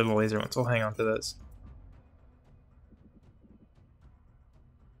 Oops, those are the laser ones. We'll hang on to those.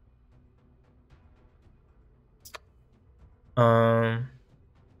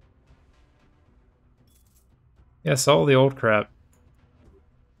 Yeah, sell all the old crap.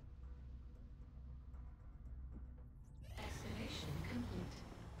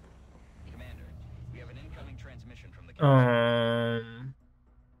 Commander, we have an incoming transmission from the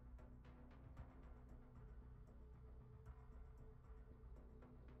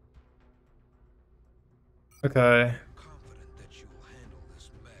Okay. Confident that you will handle this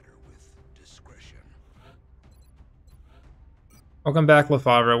matter with discretion. Welcome back,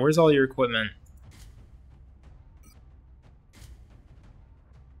 LaFavre. Where's all your equipment?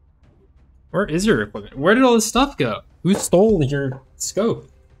 Where is your equipment? Where did all this stuff go? Who stole your scope?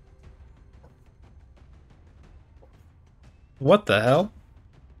 What the hell?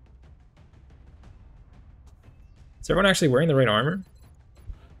 Is everyone actually wearing the right armor?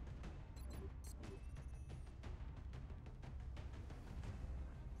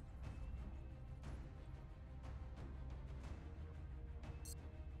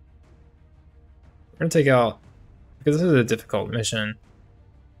 We're gonna take out, because this is a difficult mission.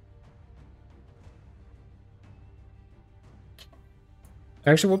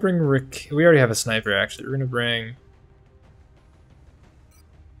 Actually, we'll bring Rick. We already have a sniper, actually. We're gonna bring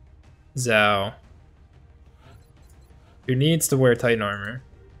Zhao, who needs to wear Titan armor.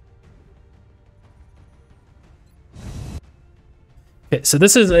 Okay, so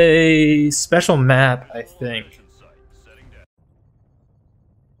this is a special map, I think.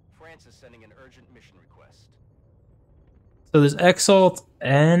 France is sending an urgent mission request. So there's Exalt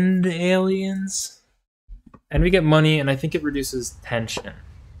and aliens. And we get money, and I think it reduces tension.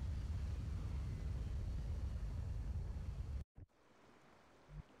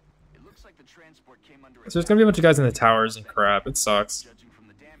 It looks like the transport came under So there's gonna be a bunch of guys in the towers and crap. It sucks. Judging from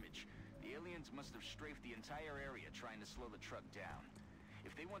the damage, the aliens must have strafed the entire area trying to slow the truck down.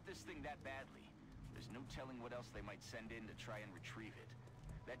 If they want this thing that badly, there's no telling what else they might send in to try and retrieve it.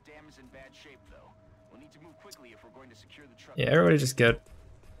 That dam is in bad shape, though. We'll need to move quickly if we're going to secure the truck. Yeah, everybody just get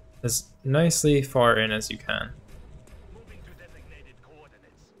as nicely far in as you can. Moving to designated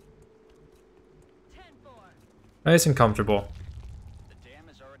coordinates. 10-4. Nice and comfortable. The dam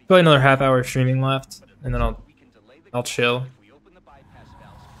is already Probably another half-hour of streaming left, and then we can delay the I'll chill. if we open the bypass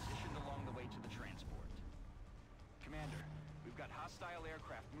valves positioned along the way to the transport. Commander, we've got hostile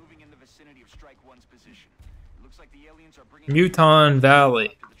aircraft moving in the vicinity of Strike One's position. It looks like the aliens are bringing Muton Valley.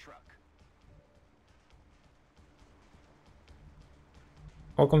 to the truck.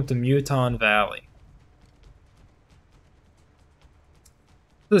 Welcome to Muton Valley.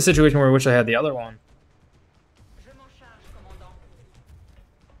 This is a situation where I wish I had the other one. Je m'en charge,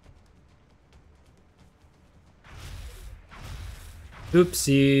 commandant.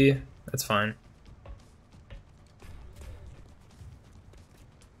 Oopsie. That's fine.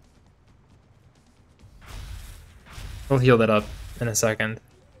 We'll heal that up in a second.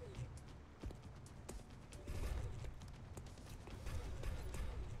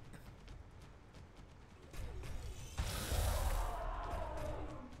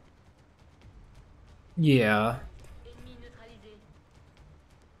 Yeah. Ennemi neutralisé.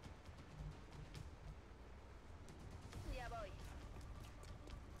 Yeah, boy.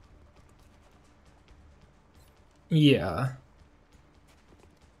 Yeah.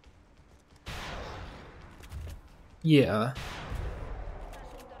 Yeah.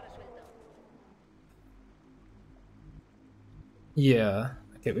 Asunto resuelto. Yeah.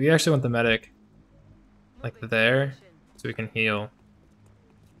 Okay, we actually want the medic like there so we can heal.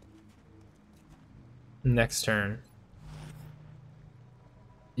 Next turn.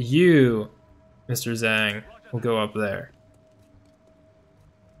 You, Mr. Zhang, will go up there.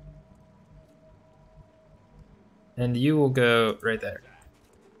 And you will go right there.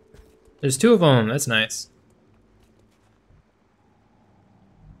 There's two of them, that's nice.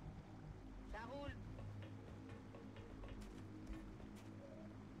 Ça roule.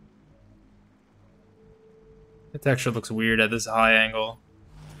 The texture looks weird at this high angle.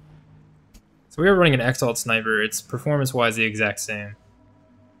 we are running an X-Alt sniper. It's performance-wise the exact same.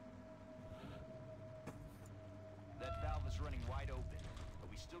 That valve is running wide open, but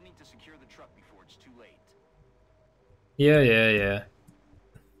we still need to secure the truck before it's too late. Yeah.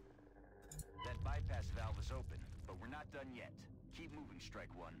 That bypass valve is open, but we're not done yet. Keep moving, Strike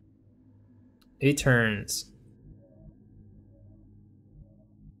One. 8 turns.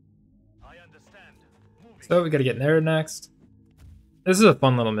 I understand. Moving. So we gotta get there next. This is a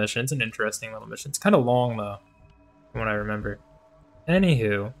fun little mission. It's an interesting little mission. It's kind of long though, from what I remember.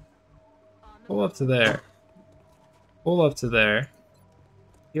 Anywho, pull up to there. Pull up to there.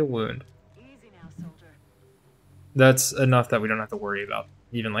 Heal wound. Easy now, soldier. That's enough that we don't have to worry about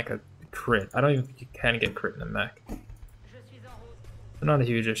even like a crit. I don't even think you can get crit in the mech. Je suis en route. But not a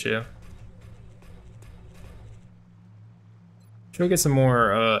huge issue. Should we get some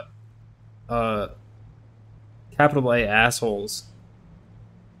more capital A assholes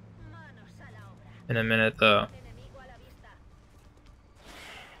in a minute though.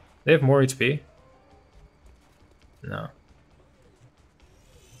 They have more HP? No.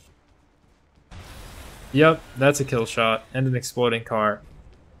 Yep, that's a kill shot and an exploding car.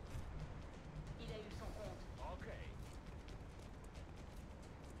 Il a eu son compte.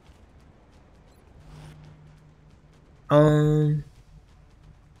 Okay.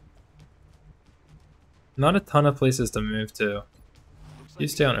 Not a ton of places to move to. Looks You like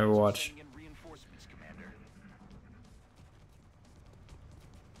stay on the Indians are Overwatch. sending in reinforcements, Commander.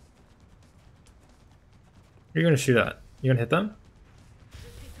 Who are you gonna shoot at? You gonna hit them? Je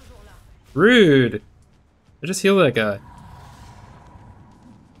suis toujours là. Rude! I just healed that guy.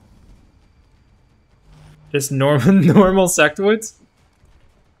 Just normal sectoids?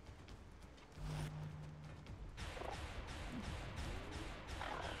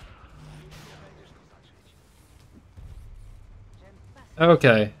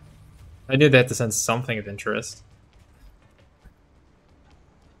 Okay. I knew they had to send something of interest.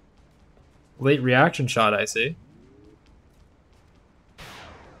 Late reaction shot, I see.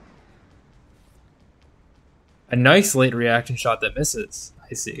 A nice late reaction shot that misses,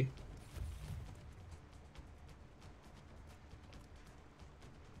 I see.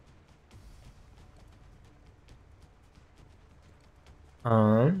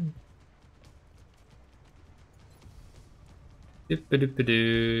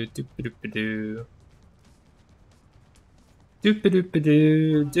 Doop-a-doop-a-doo, doop-a-doop-a-doo.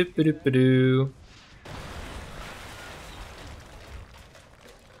 Doop-a-doop-a-doo, doop-a-doop-a-doo.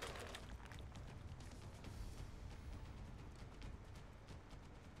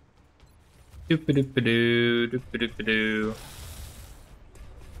 Doop-a-doop-a-doo, doop-a-doop-a-doo.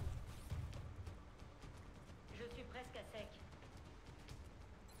 Je suis presque à sec.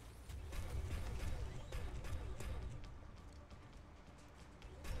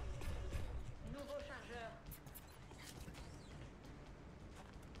 Nouveau chargeur.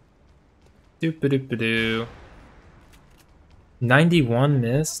 Doop-a-doop-a-doo. 91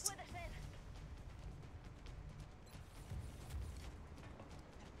 missed?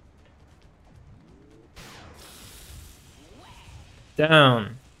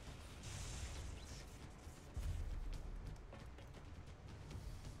 Down.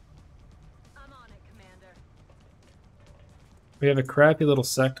 I'm on it, Commander. We have a crappy little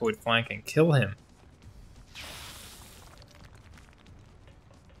sectoid flanking. Kill him.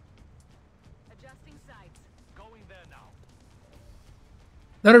 Adjusting sights. Going there now.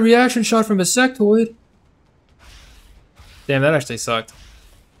 Not a reaction shot from a sectoid. Damn, that actually sucked.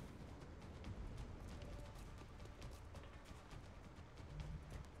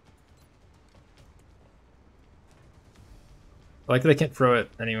 I like that I can't throw it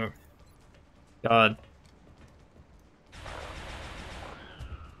anymore. God.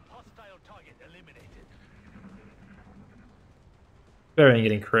 Hostile target eliminated. Better than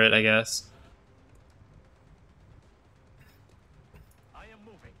getting crit, I guess. I am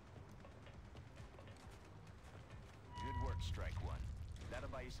moving. Good work, Strike One. That'll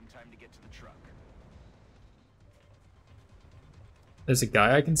buy you some time to get to the truck. There's a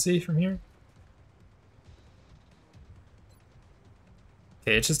guy I can see from here.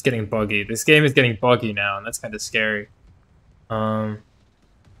 Okay, it's just getting buggy. This game is getting buggy now, and that's kind of scary. Not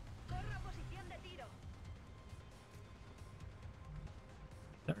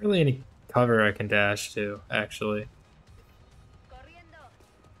really any cover I can dash to, actually. Corriendo.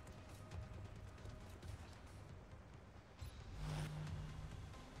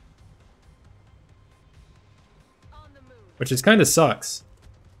 On the move. Which is kind of sucks.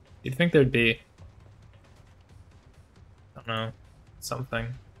 You'd think there'd be... I don't know.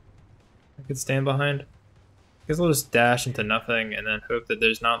 Something I could stand behind. guess I'll just dash into nothing and then hope that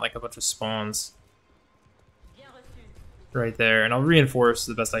there's not like a bunch of spawns right there. And I'll reinforce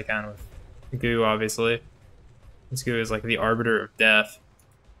the best I can with goo, obviously. This goo is like the arbiter of death.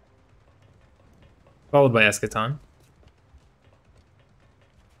 Followed by Eschaton.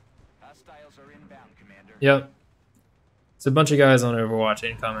 Hostiles are inbound, Commander. Yep. It's a bunch of guys on Overwatch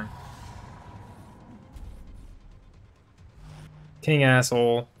incoming. King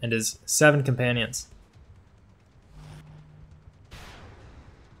Asshole and his 7 companions.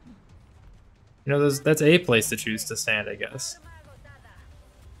 You know, that's a place to choose to stand, I guess.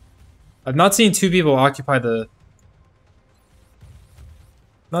 I've not seen two people occupy the...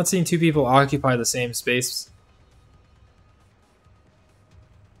 Not seen two people occupy the same space.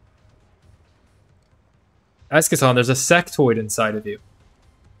 Eschaton, there's a sectoid inside of you.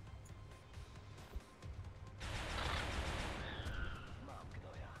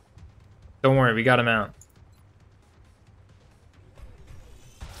 Don't worry, we got him out.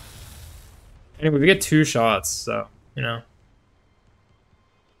 Anyway, we get 2 shots, so, you know.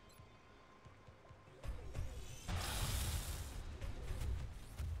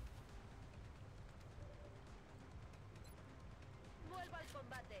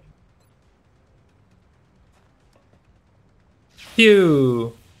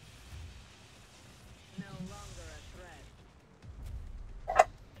 Phew!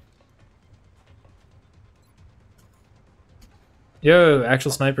 Yo,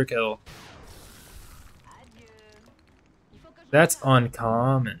 actual sniper kill. That's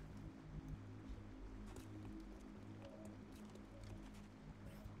uncommon.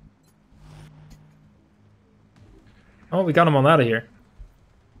 Oh, we got him all out of here.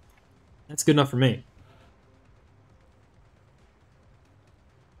 That's good enough for me.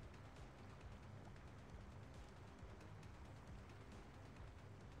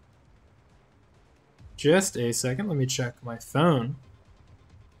 Just a second, let me check my phone.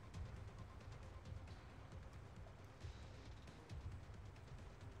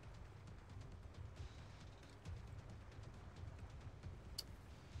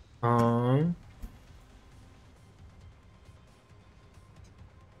 Um,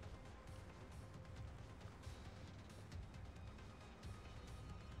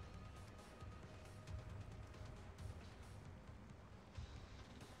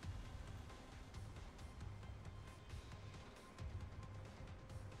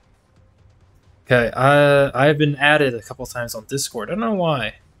 okay, I've been added a couple times on Discord. I don't know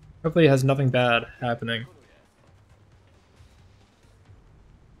why. Hopefully it has nothing bad happening.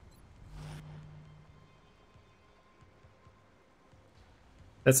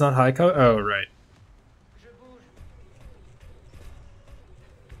 That's not high code? Oh, right.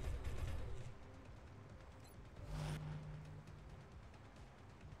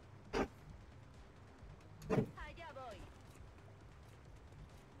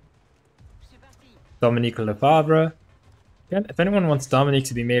 Dominique Lefebvre. Again, if anyone wants Dominique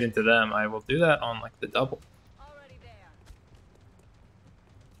to be made into them, I will do that on like the double.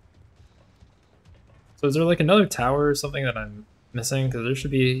 So is there like another tower or something that I'm missing? Because there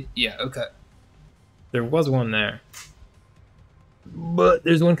should be... Yeah, okay. There was one there. But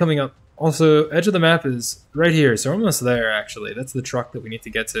there's one coming up. Also, edge of the map is right here, so we're almost there, actually. That's the truck that we need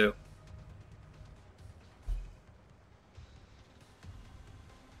to get to.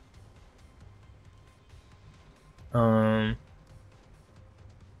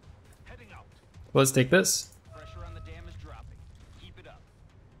 Let's take this. Pressure on the dam is dropping. Keep it up.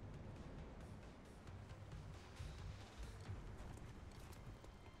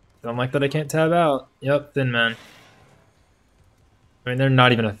 Don't like that I can't tab out. Yep, Thin Man. I mean, they're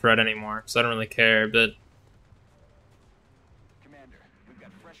not even a threat anymore, so I don't really care, but... Commander, we've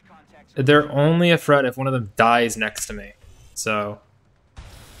got fresh contacts. They're only a threat if one of them dies next to me, so...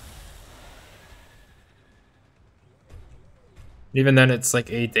 Even then, it's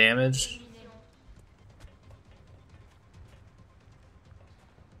like 8 damage.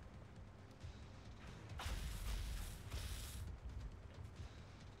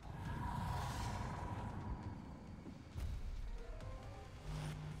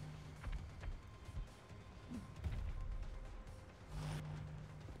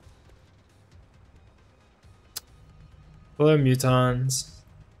 Hello, mutons.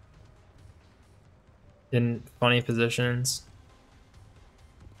 In funny positions.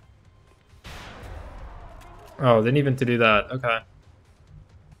 Oh, didn't even to do that. Okay.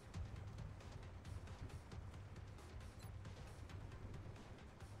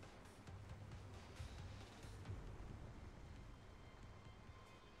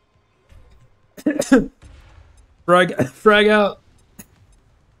 Frag out.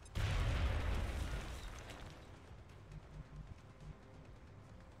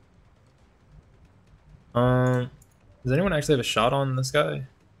 Does anyone actually have a shot on this guy?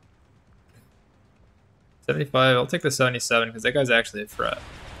 75. I'll take the 77 because that guy's actually a threat.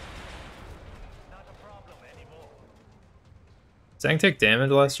 Did Zhang take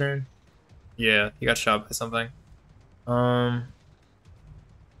damage last turn? Yeah, he got shot by something.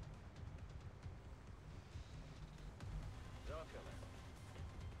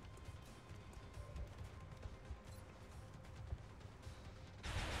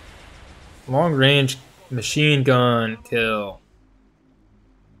 Long range machine gun kill.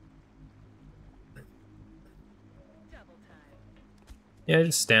 Yeah,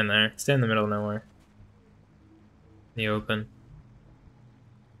 just stand there. Stand in the middle of nowhere. In the open.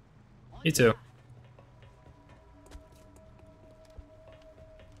 You too.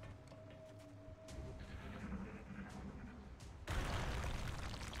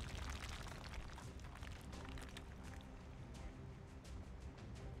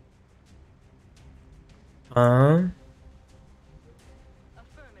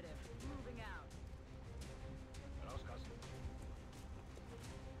 Affirmative. Moving out.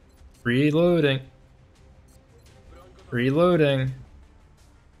 Reloading. Reloading.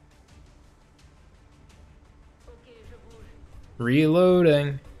 Ok, je bouge.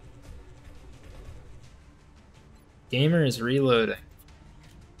 Reloading. Gamer is reloading.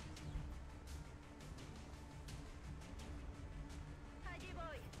 Allí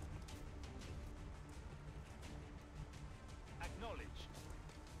voy.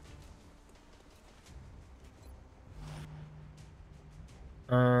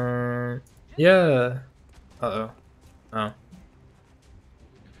 Yeah. Uh-oh. Oh.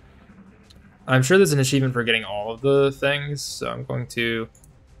 I'm sure there's an achievement for getting all of the things, so I'm going to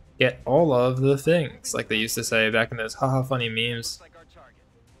get all of the things, like they used to say back in those haha funny memes. Looks like our target.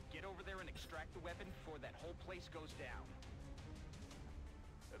 Get over there and extract the weapon before that whole place goes down.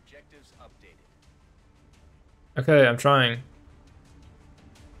 Objectives updated. Okay, I'm trying.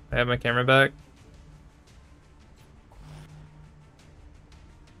 I have my camera back.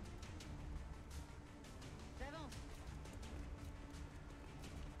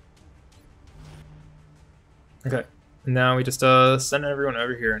 Okay, now we just send everyone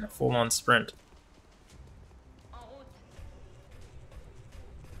over here in a full-on sprint. En route.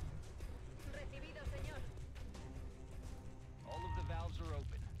 Recibido, señor. All of the valves are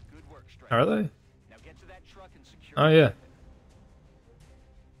open. Good work, Striker. Are they? Now get to that truck and secure Oh the yeah. weapon.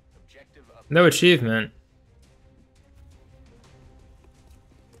 Objective updated. No achievement.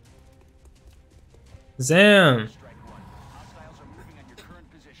 Zam! Strike one. Hostiles are moving on your current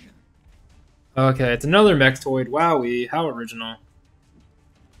position. Okay, it's another mechtoid. Wowee, how original.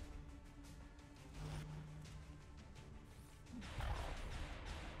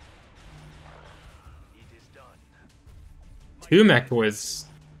 It is done. Two mechtoids.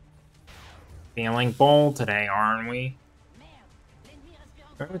 Feeling bold today, aren't we?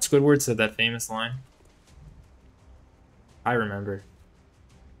 Remember when Squidward said that famous line? I remember.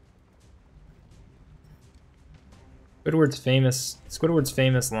 Squidward's famous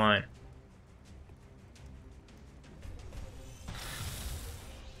line.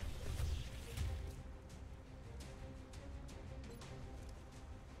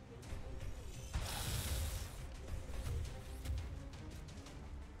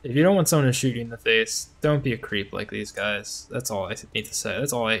 If you don't want someone to shoot you in the face, don't be a creep like these guys. That's all I need to say.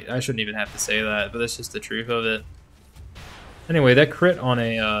 That's all I shouldn't even have to say that, but that's just the truth of it. Anyway, that crit on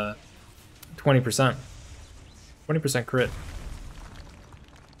a 20%. 20% crit.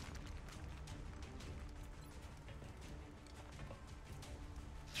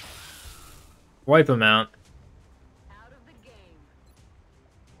 Wipe him out. Out of the game.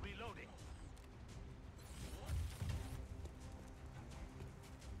 Reloading.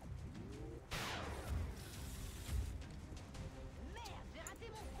 Merde, j'ai raté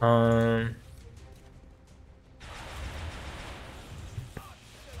mon coup.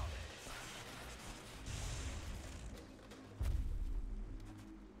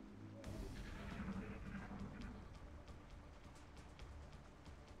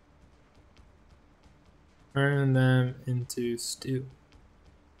 Turn them into stew.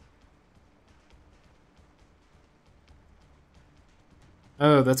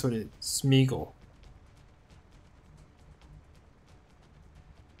 Oh, that's what it is. Smeagol.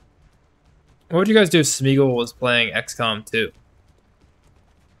 What would you guys do if Smeagol was playing XCOM 2?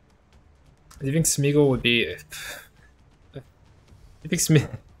 Do you think Smeagol would be... You think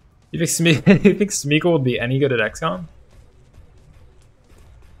Smeagol would be any good at XCOM?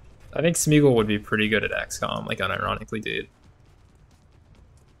 I think Smeagol would be pretty good at XCOM, like unironically, dude.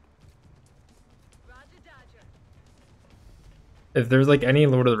 Roger, Dodger. If there's like any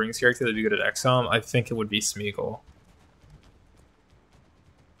Lord of the Rings character that'd be good at XCOM, I think it would be Smeagol.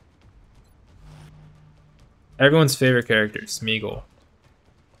 Everyone's favorite character, Smeagol.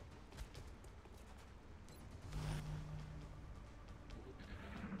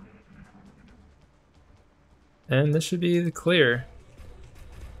 And this should be the clear.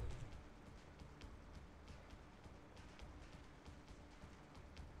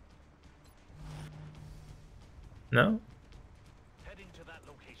 No? Heading to that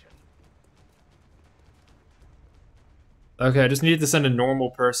location. Okay, I just needed to send a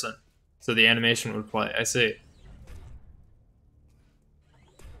normal person so the animation would play. I see.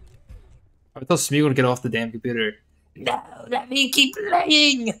 I would tell Smeagol to get off the damn computer. No, let me keep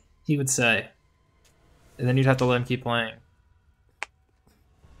playing, he would say. And then you'd have to let him keep playing.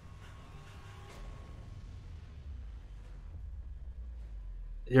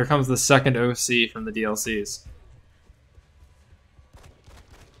 Here comes the second OC from the DLCs.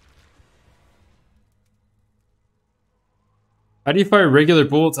 How do you fire regular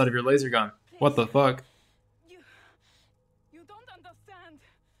bullets out of your laser gun? What the fuck? You don't understand.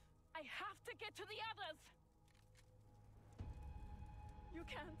 I have to get to the others. You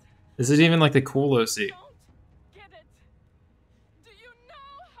can't. This is even like the cool OC. Don't get it. Do you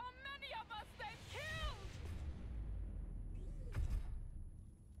know how many of us they've killed?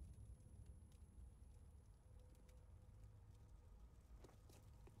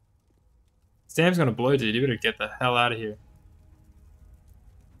 Sam's gonna blow you. You better get the hell out of here.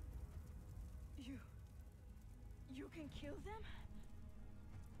 You can kill them?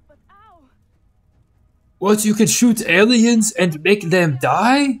 But ow! What, you can shoot aliens and make them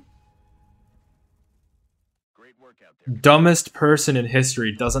die? Great work out there. Dumbest person in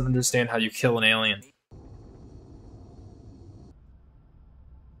history doesn't understand how you kill an alien.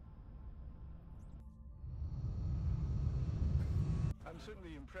 I'm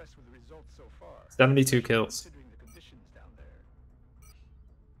certainly impressed with the results so far. 72 kills. Considering the conditions down there.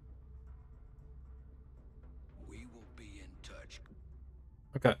 We will be in touch.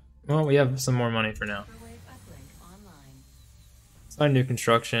 Okay. Well, we have some more money for now. Microwave uplink online. Sign new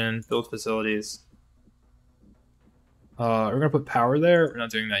construction, build facilities. We're gonna put power there. We're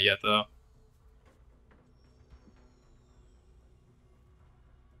not doing that yet, though.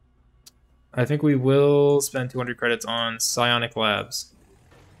 I think we will spend 200 credits on Psionic Labs.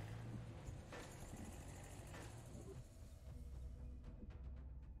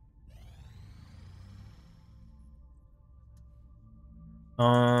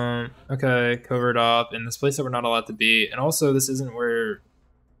 Okay, covert op in this place that we're not allowed to be, and also this isn't where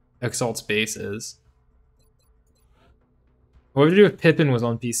Exalt's base is. What would you do if Pippin was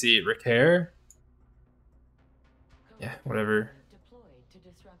on PC? Repair? Yeah, whatever. Deployed to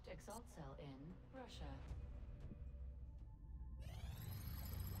disrupt Exalt Cell in Russia.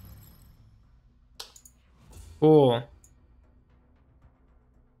 Cool.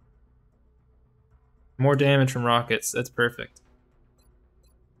 More damage from rockets. That's perfect.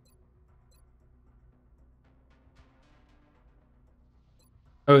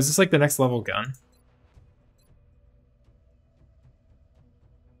 Oh, is this like the next level gun?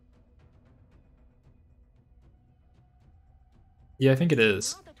 Yeah, I think it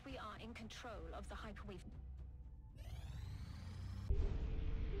is. Now that we are in control of the hyperwave.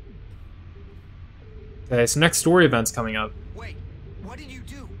 Okay, so next story event's coming up. Wait, what did you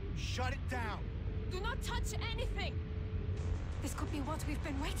do? Shut it down. Do not touch anything! This could be what we've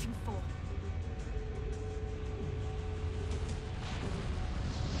been waiting for.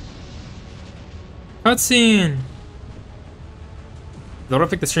 Cutscene! I don't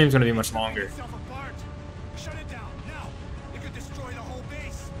think the stream's gonna be much longer. Itself apart. Shut it down now. It could destroy the whole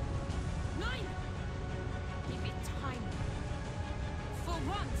base. Nine! Give it time. For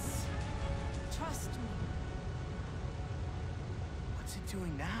once. Trust me. What's it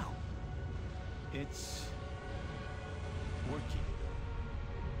doing now? It's working.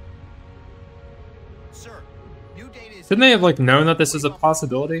 Sir, new data is... Didn't they have like known that this is a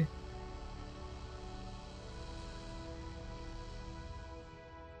possibility?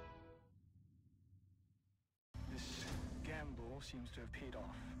 This gamble seems to have paid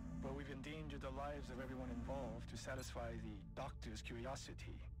off, but we've endangered the lives of everyone involved to satisfy the doctor's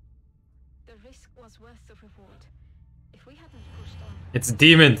curiosity. The risk was worth the reward. If we hadn't pushed on, It's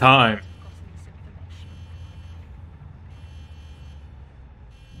demon time. we'd have gotten this information.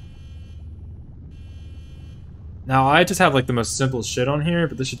 Now I just have like the most simple shit on here,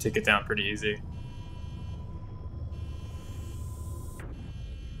 but this should take it down pretty easy.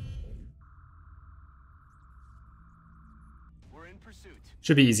 We're in pursuit.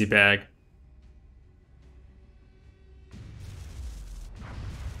 Should be easy bag.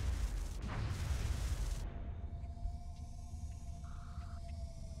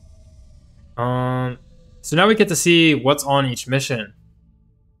 So now we get to see what's on each mission,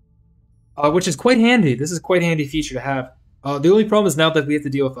 which is quite handy. This is a quite handy feature to have. The only problem is now that we have to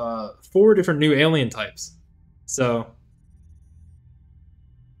deal with 4 different new alien types. So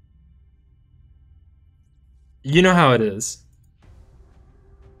you know how it is.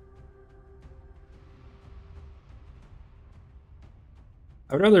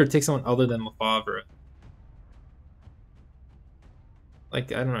 I would rather take someone other than Lefebvre.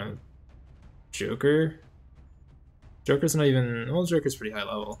 Like, I don't know. Joker? Joker's not even... Well, Joker's pretty high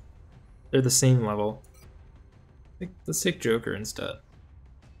level. They're the same level. Let's take Joker instead.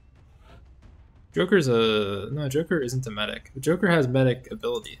 Joker's a... No, Joker isn't a medic. Joker has medic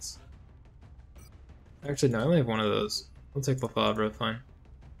abilities. Actually, no, I only have one of those. We'll take Lefebvre, fine.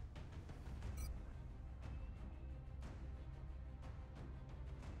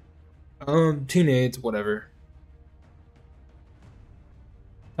 Two nades, whatever.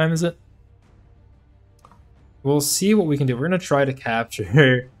 Time is it? We'll see what we can do. We're gonna try to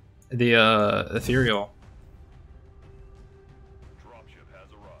capture the ethereal. Dropship has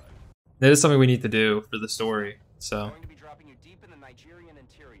arrived. That is something we need to do for the story. So Going to be dropping you deep in the Nigerian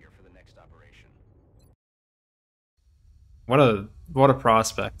interior for the next operation. what a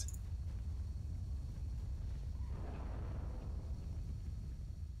prospect.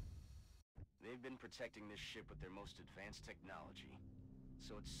 They've been protecting this ship with their most advanced technology,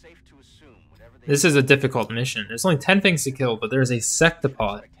 so it's safe to assume whatever they This is a difficult mission. There's only 10 things to kill, but there's a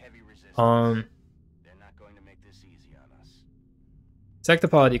sectopod. expect heavy resistance. They're not going to make this easy on us.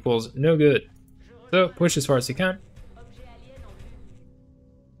 Sectopod equals no good. So push as far as you can.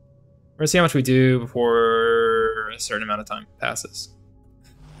 We're gonna see how much we do before a certain amount of time passes.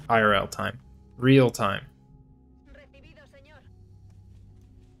 IRL time. Real time. Recibido, señor.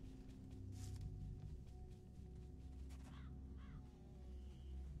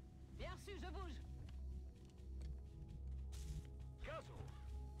 Bien sûr, je bouge.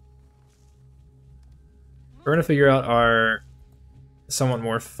 We're gonna figure out our somewhat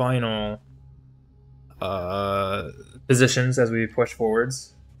more final positions as we push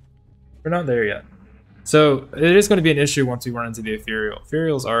forwards. We're not there yet. So it is going to be an issue once we run into the ethereal.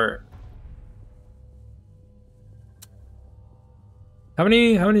 Ethereals are... How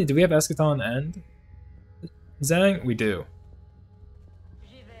many do we have Eschaton and Zhang? We do.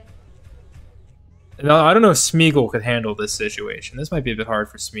 J'y vais. Now, I don't know if Smeagol could handle this situation. This might be a bit hard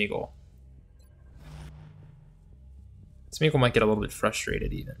for Smeagol. Smeagol might get a little bit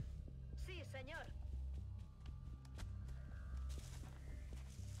frustrated even. Si, señor.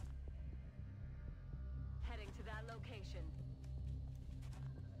 Heading to that location.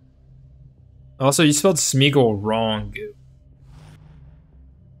 Also, you spelled Smeagol wrong, Goo.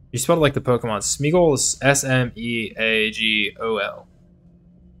 You spelled it like the Pokemon. Smeagol is S-M-E-A-G-O-L.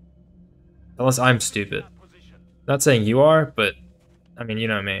 Unless I'm stupid. Not saying you are, but I mean, you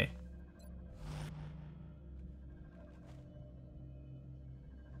know me.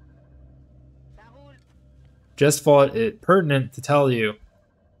 Ça roule. Just thought it pertinent to tell you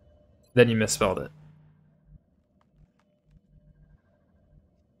that you misspelled it.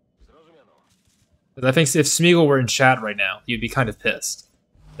 But I think if Smeagol were in chat right now, you'd be kind of pissed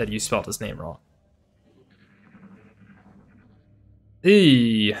that you spelled his name wrong.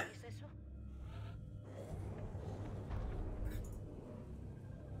 Eee. C'est ça.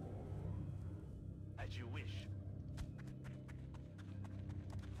 As you wish.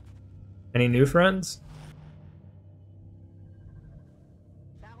 Any new friends?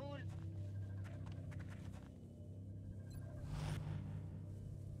 Ça roule.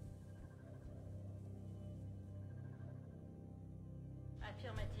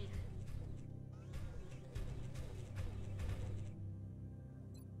 Affirmatif.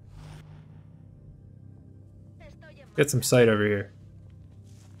 Estoy en Get some sight over here.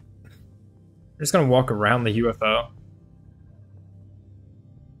 I'm just gonna walk around the UFO.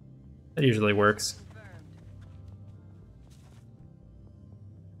 That usually works.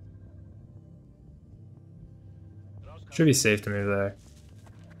 confirmed. Should be safe to move there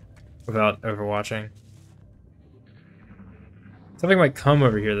without overwatching. Something might come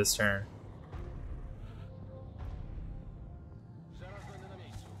over here this turn. Is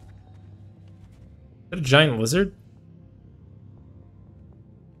that a giant lizard?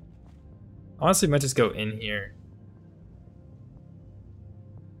 Honestly, might just go in here.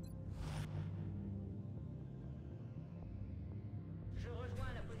 Je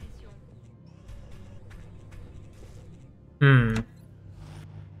rejoins la position.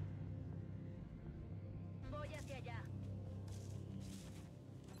 Voy hacia allá.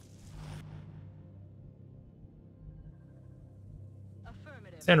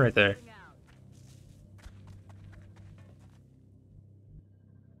 Affirmative. Stand right there. Moving out.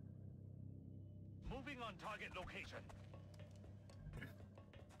 Moving on target location.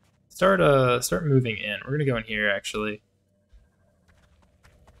 Start moving in. We're gonna go in here actually.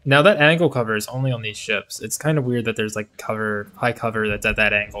 Now that angle cover is only on these ships. It's kind of weird that there's like high cover that's at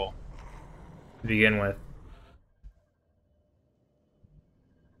that angle to begin with.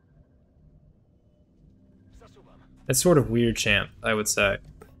 That's sort of weird champ, I would say.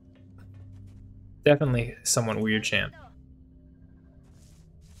 Definitely somewhat weird champ.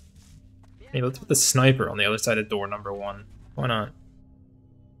 Hey, let's put the sniper on the other side of door number 1. Why not?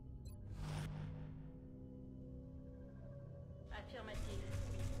 Affirmative.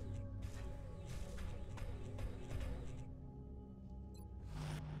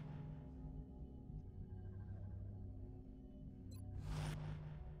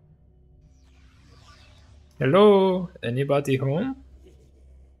 Hello? Anybody home?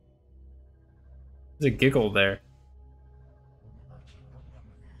 There's a giggle there.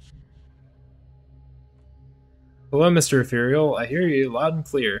 Hello, Mr. Ethereal. I hear you loud and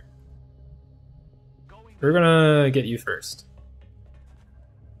clear. We're gonna get you first.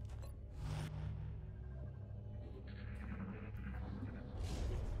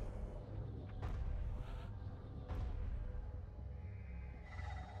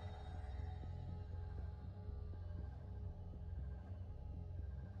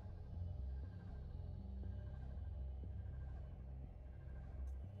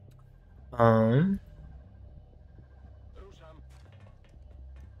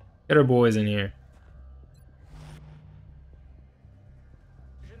 Get our boys in here.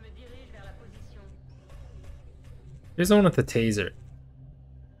 Je me dirige vers la position. Here's the one with the taser.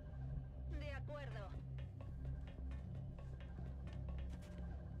 De acuerdo.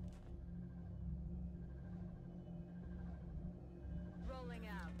 Rolling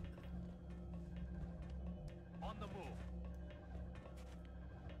out. On the move.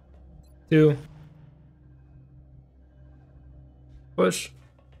 2. Push.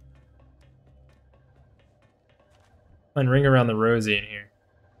 And ring around the Rosie in here.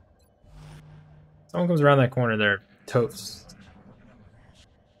 Someone comes around that corner, they're toast.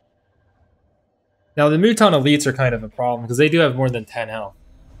 Now the Muton Elites are kind of a problem because they do have more than 10 health.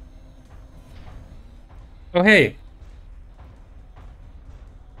 Oh hey.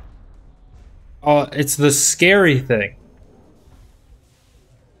 Oh, it's the scary thing.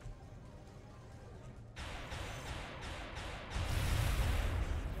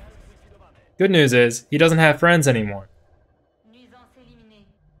 Good news is, he doesn't have friends anymore. Nuisance éliminée.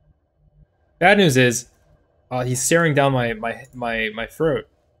 Bad news is, he's staring down my throat.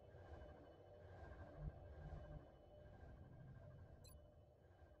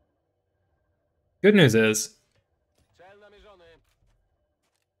 Good news is,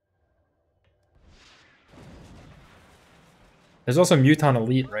 there's also Muton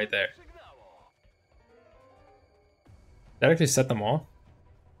Elite right there. That actually set them off?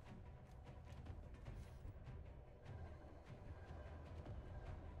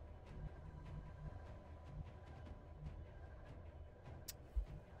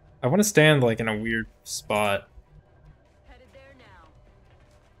 I want to stand like in a weird spot. Headed there now.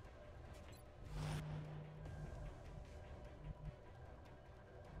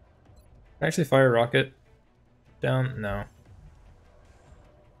 Can I actually fire a rocket down? No.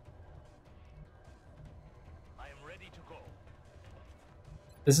 I am ready to go.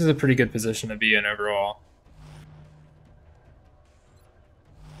 This is a pretty good position to be in overall.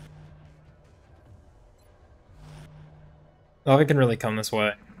 Oh, I can really come this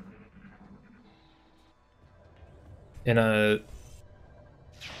way. In a...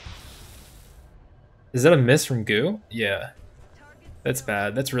 Is that a miss from Goo? Yeah. That's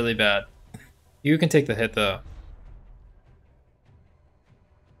bad. That's really bad. You can take the hit, though.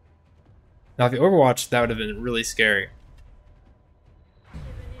 Now, if you Overwatch, that would have been really scary. Prévenez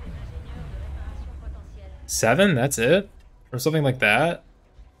les ingénieurs de réparation potentielle. 7? That's it? Or something like that?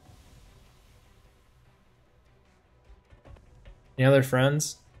 Any other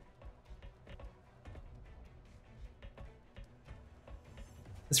friends?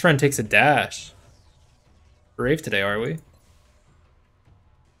 This friend takes a dash. Brave today, are we? See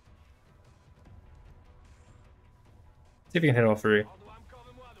if we can hit all 3.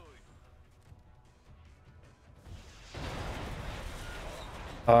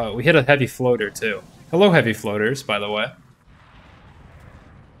 We hit a heavy floater too. Hello, heavy floaters, by the way.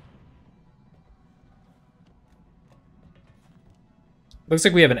 Looks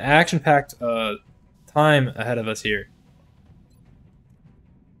like we have an action-packed time ahead of us here.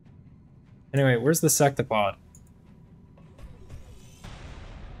 Anyway, where's the sectopod?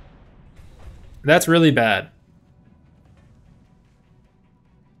 That's really bad.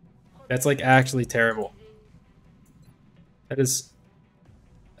 That's like actually terrible. That is,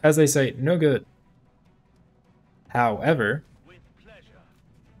 as they say, no good. However, With pleasure.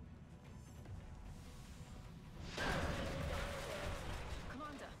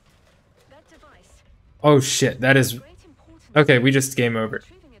 Commander, that device. oh shit, that is Great importance. okay. We just game over.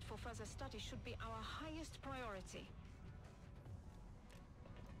 Retrieving it for further study should be our highest priority.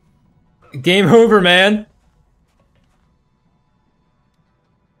 Game over, man.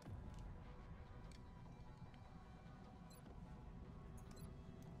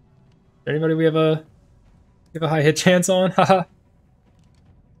 Anybody we have a high hit chance on? Haha.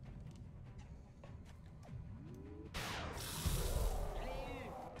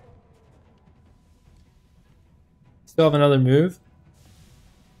 Still have another move.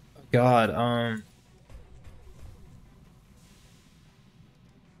 Oh, God,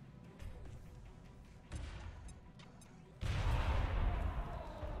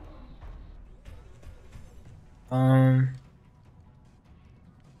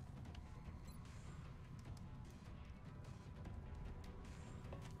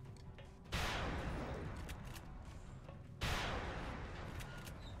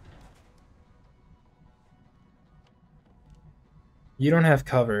 you don't have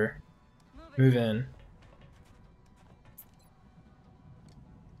cover. Move in.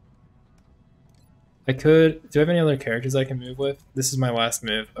 I could. Do I have any other characters I can move with? This is my last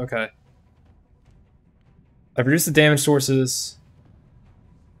move. Okay. I've reduced the damage sources.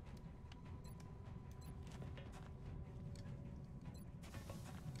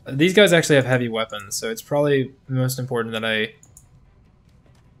 These guys actually have heavy weapons, so it's probably most important that I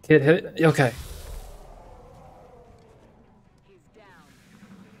hit. Okay. He's down.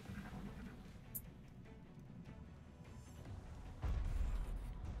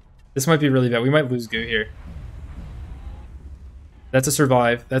 This might be really bad. We might lose Goo here. That's a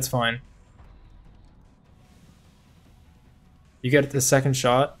survive. That's fine. You get the second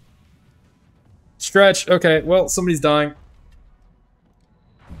shot. Stretch. Okay, well, somebody's dying.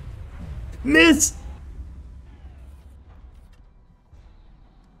 Miss!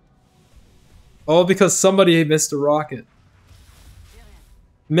 All because somebody missed a rocket.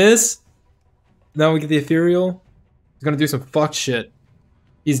 Miss? Now we get the ethereal. He's gonna do some fucked shit.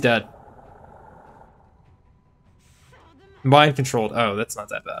 He's dead. Mind controlled. Oh, that's not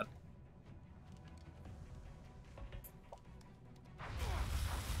that bad.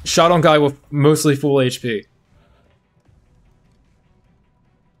 Shot on guy with mostly full HP.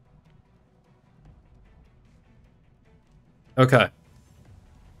 Okay.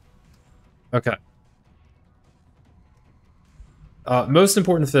 Okay. Most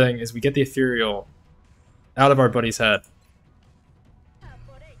important thing is we get the ethereal out of our buddy's head.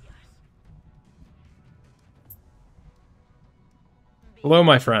 Hello,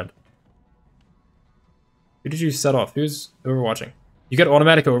 my friend. Who did you set off? Who's overwatching? You get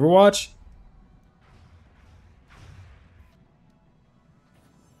automatic overwatch?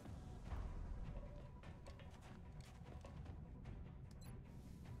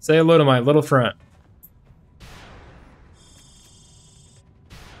 Say hello to my little friend.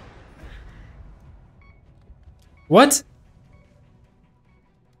 What?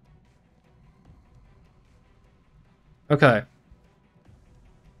 Okay.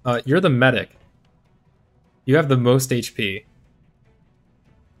 You're the medic. You have the most HP.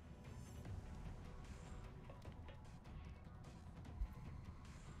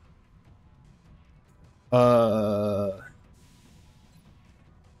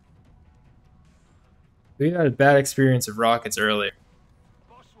 We had a bad experience of rockets earlier.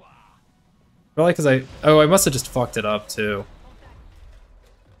 Probably because I must have just fucked it up too.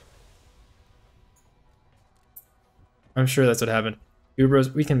 I'm sure that's what happened. Goo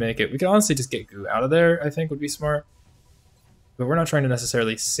Bros, we can make it. We can honestly just get Goo out of there, I think would be smart. But we're not trying to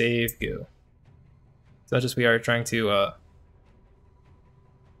necessarily save Goo. It's not just we are trying to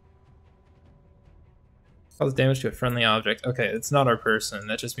cause damage to a friendly object. Okay, it's not our person.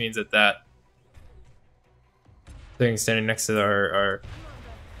 That just means that that thing standing next to our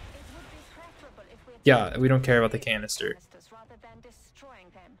yeah, we don't care about the canister. Rather than destroying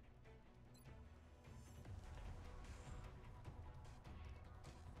them.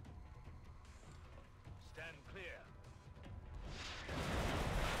 Stand clear.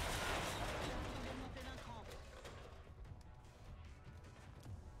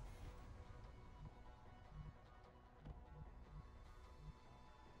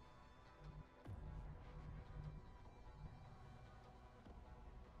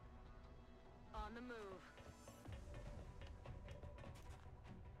 On the move.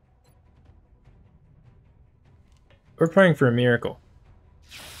 We're praying for a miracle.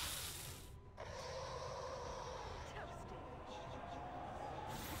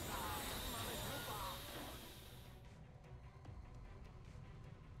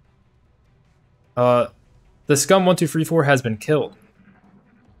 The scum 1234 has been killed.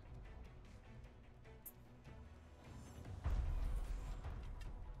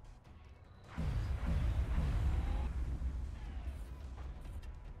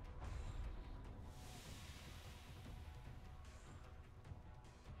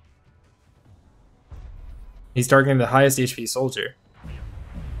 He's targeting the highest HP soldier.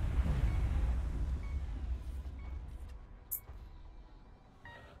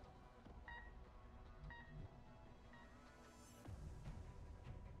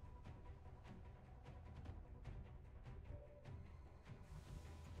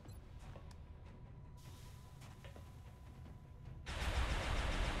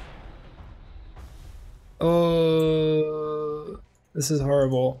 Oh, this is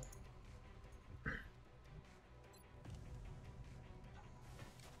horrible.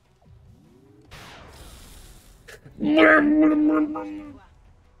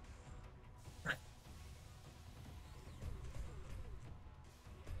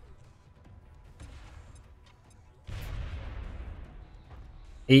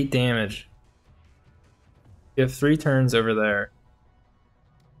 Eight damage. You have 3 turns over there.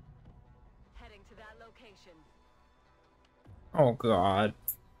 Heading to that location. Oh god.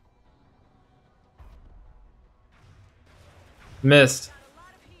 Missed. Got a lot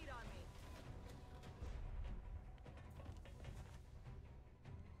of heat on me.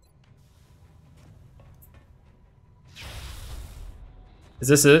 Is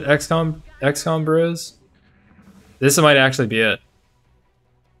this it? XCOM bros? This might actually be it.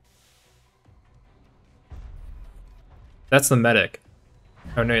 That's the medic.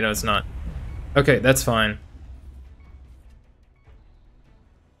 Oh no, it's not. Okay, that's fine.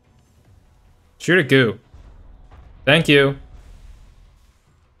 Shoot a goo. Thank you.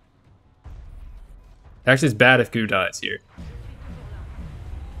 Actually, it's bad if goo dies here.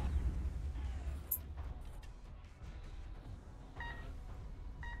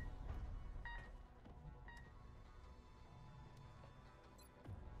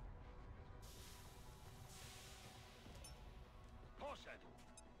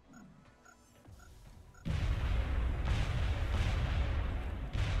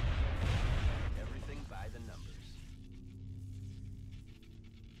 Everything by the numbers.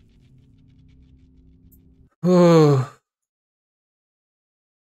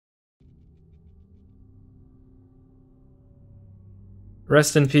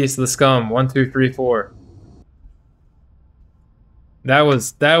 Rest in peace, the scum. 1, 2, 3, 4. That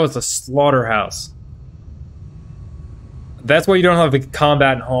was a slaughterhouse. That's why you don't have the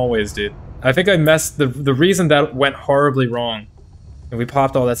combat in hallways, dude. I think I messed the reason that went horribly wrong, and we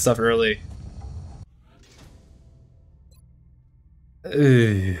popped all that stuff early.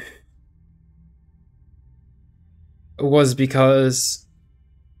 Ugh. Was because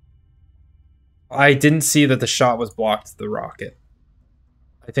I didn't see that the shot was blocked to the rocket.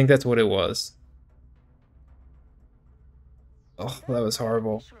 I think that's what it was. Oh, that was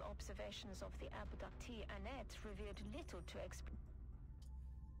horrible. Initial observations of the abductee Annette revealed little to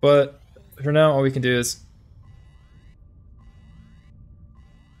But for now, all we can do is...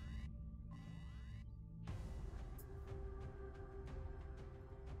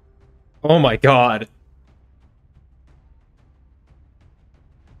 Oh my god.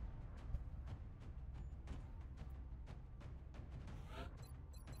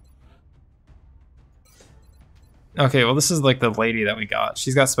 Okay, well this is like the lady that we got.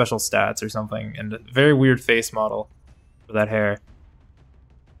 She's got special stats or something, and a very weird face model for that hair.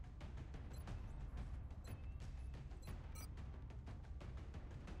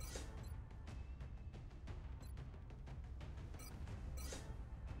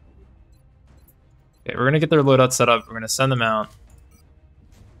 Okay, we're gonna get their loadout set up. We're gonna send them out.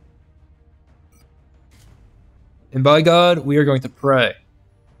 And by God, we are going to pray.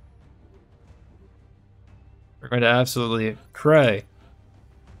 We're going to absolutely pray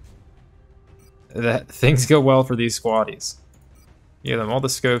that things go well for these squaddies. Give them all the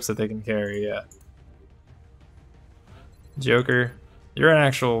scopes that they can carry, yeah. Joker, you're an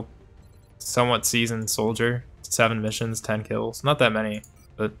actual somewhat seasoned soldier. 7 missions, 10 kills. Not that many,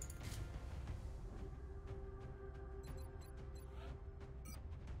 but...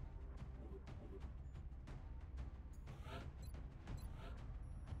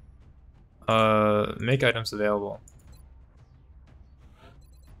 make items available.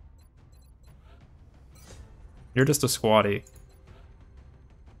 You're just a squatty.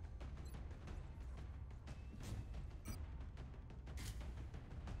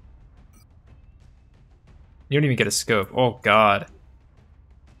 You don't even get a scope. Oh god.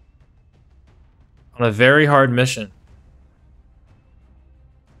 On a very hard mission.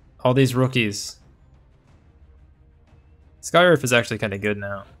 All these rookies Skyriff is actually kind of good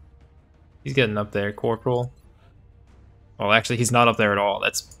now. He's getting up there. Corporal. Well, actually, he's not up there at all.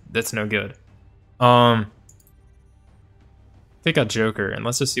 That's no good. Take out Joker, and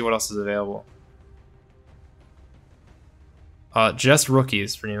let's just see what else is available. Just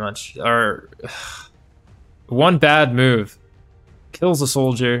rookies, pretty much. One bad move kills a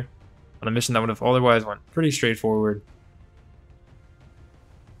soldier on a mission that would have otherwise went pretty straightforward.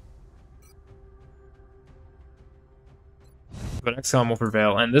 But XCOM will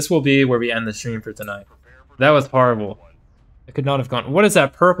prevail, and this will be where we end the stream for tonight. That was horrible. It could not have gone. What is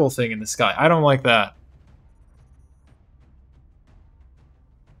that purple thing in the sky? I don't like that.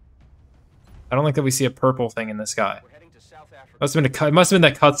 I don't like that we see a purple thing in the sky. Must have been it must have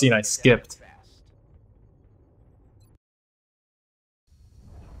been that cutscene I skipped.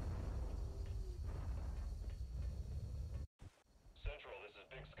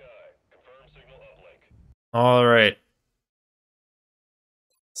 All right.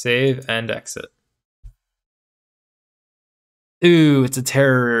 Save and exit. Ooh, it's a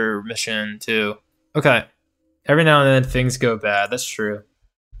terror mission too. Okay. Every now and then things go bad. That's true.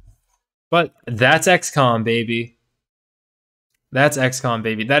 But that's XCOM, baby. That's XCOM,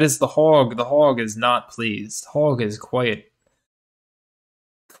 baby. That is the Hog. The Hog is not pleased. Hog is quite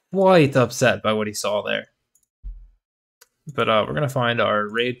upset by what he saw there. But we're gonna find our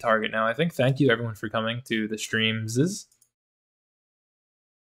raid target now. I think. Thank you everyone for coming to the streams.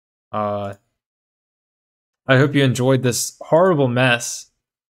 I hope you enjoyed this horrible mess.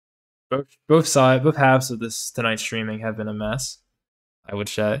 Both halves of this tonight's streaming have been a mess. I would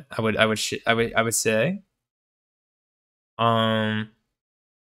say.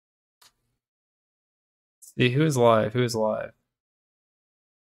 See who's live. Who's live?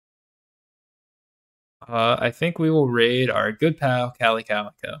 I think we will raid our good pal Cali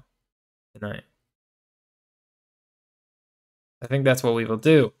Calico tonight. I think that's what we will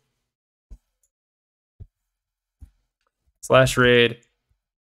do. /raid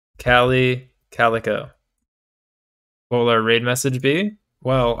Cali Calico. What will our raid message be?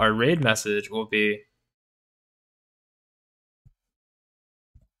 Well, our raid message will be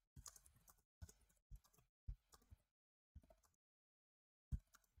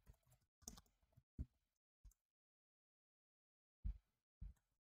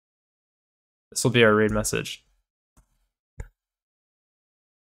this will be our raid message.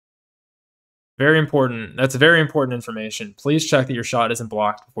 Very important. That's very important information. Please check that your shot isn't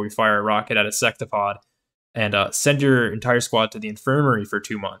blocked before you fire a rocket at a sectopod, and send your entire squad to the infirmary for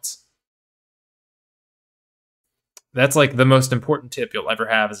 2 months. That's like the most important tip you'll ever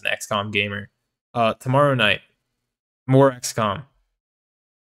have as an XCOM gamer. Tomorrow night, more XCOM.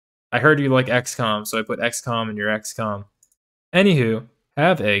 I heard you like XCOM, so I put XCOM in your XCOM. Anywho,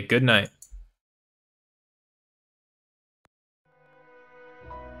 have a good night.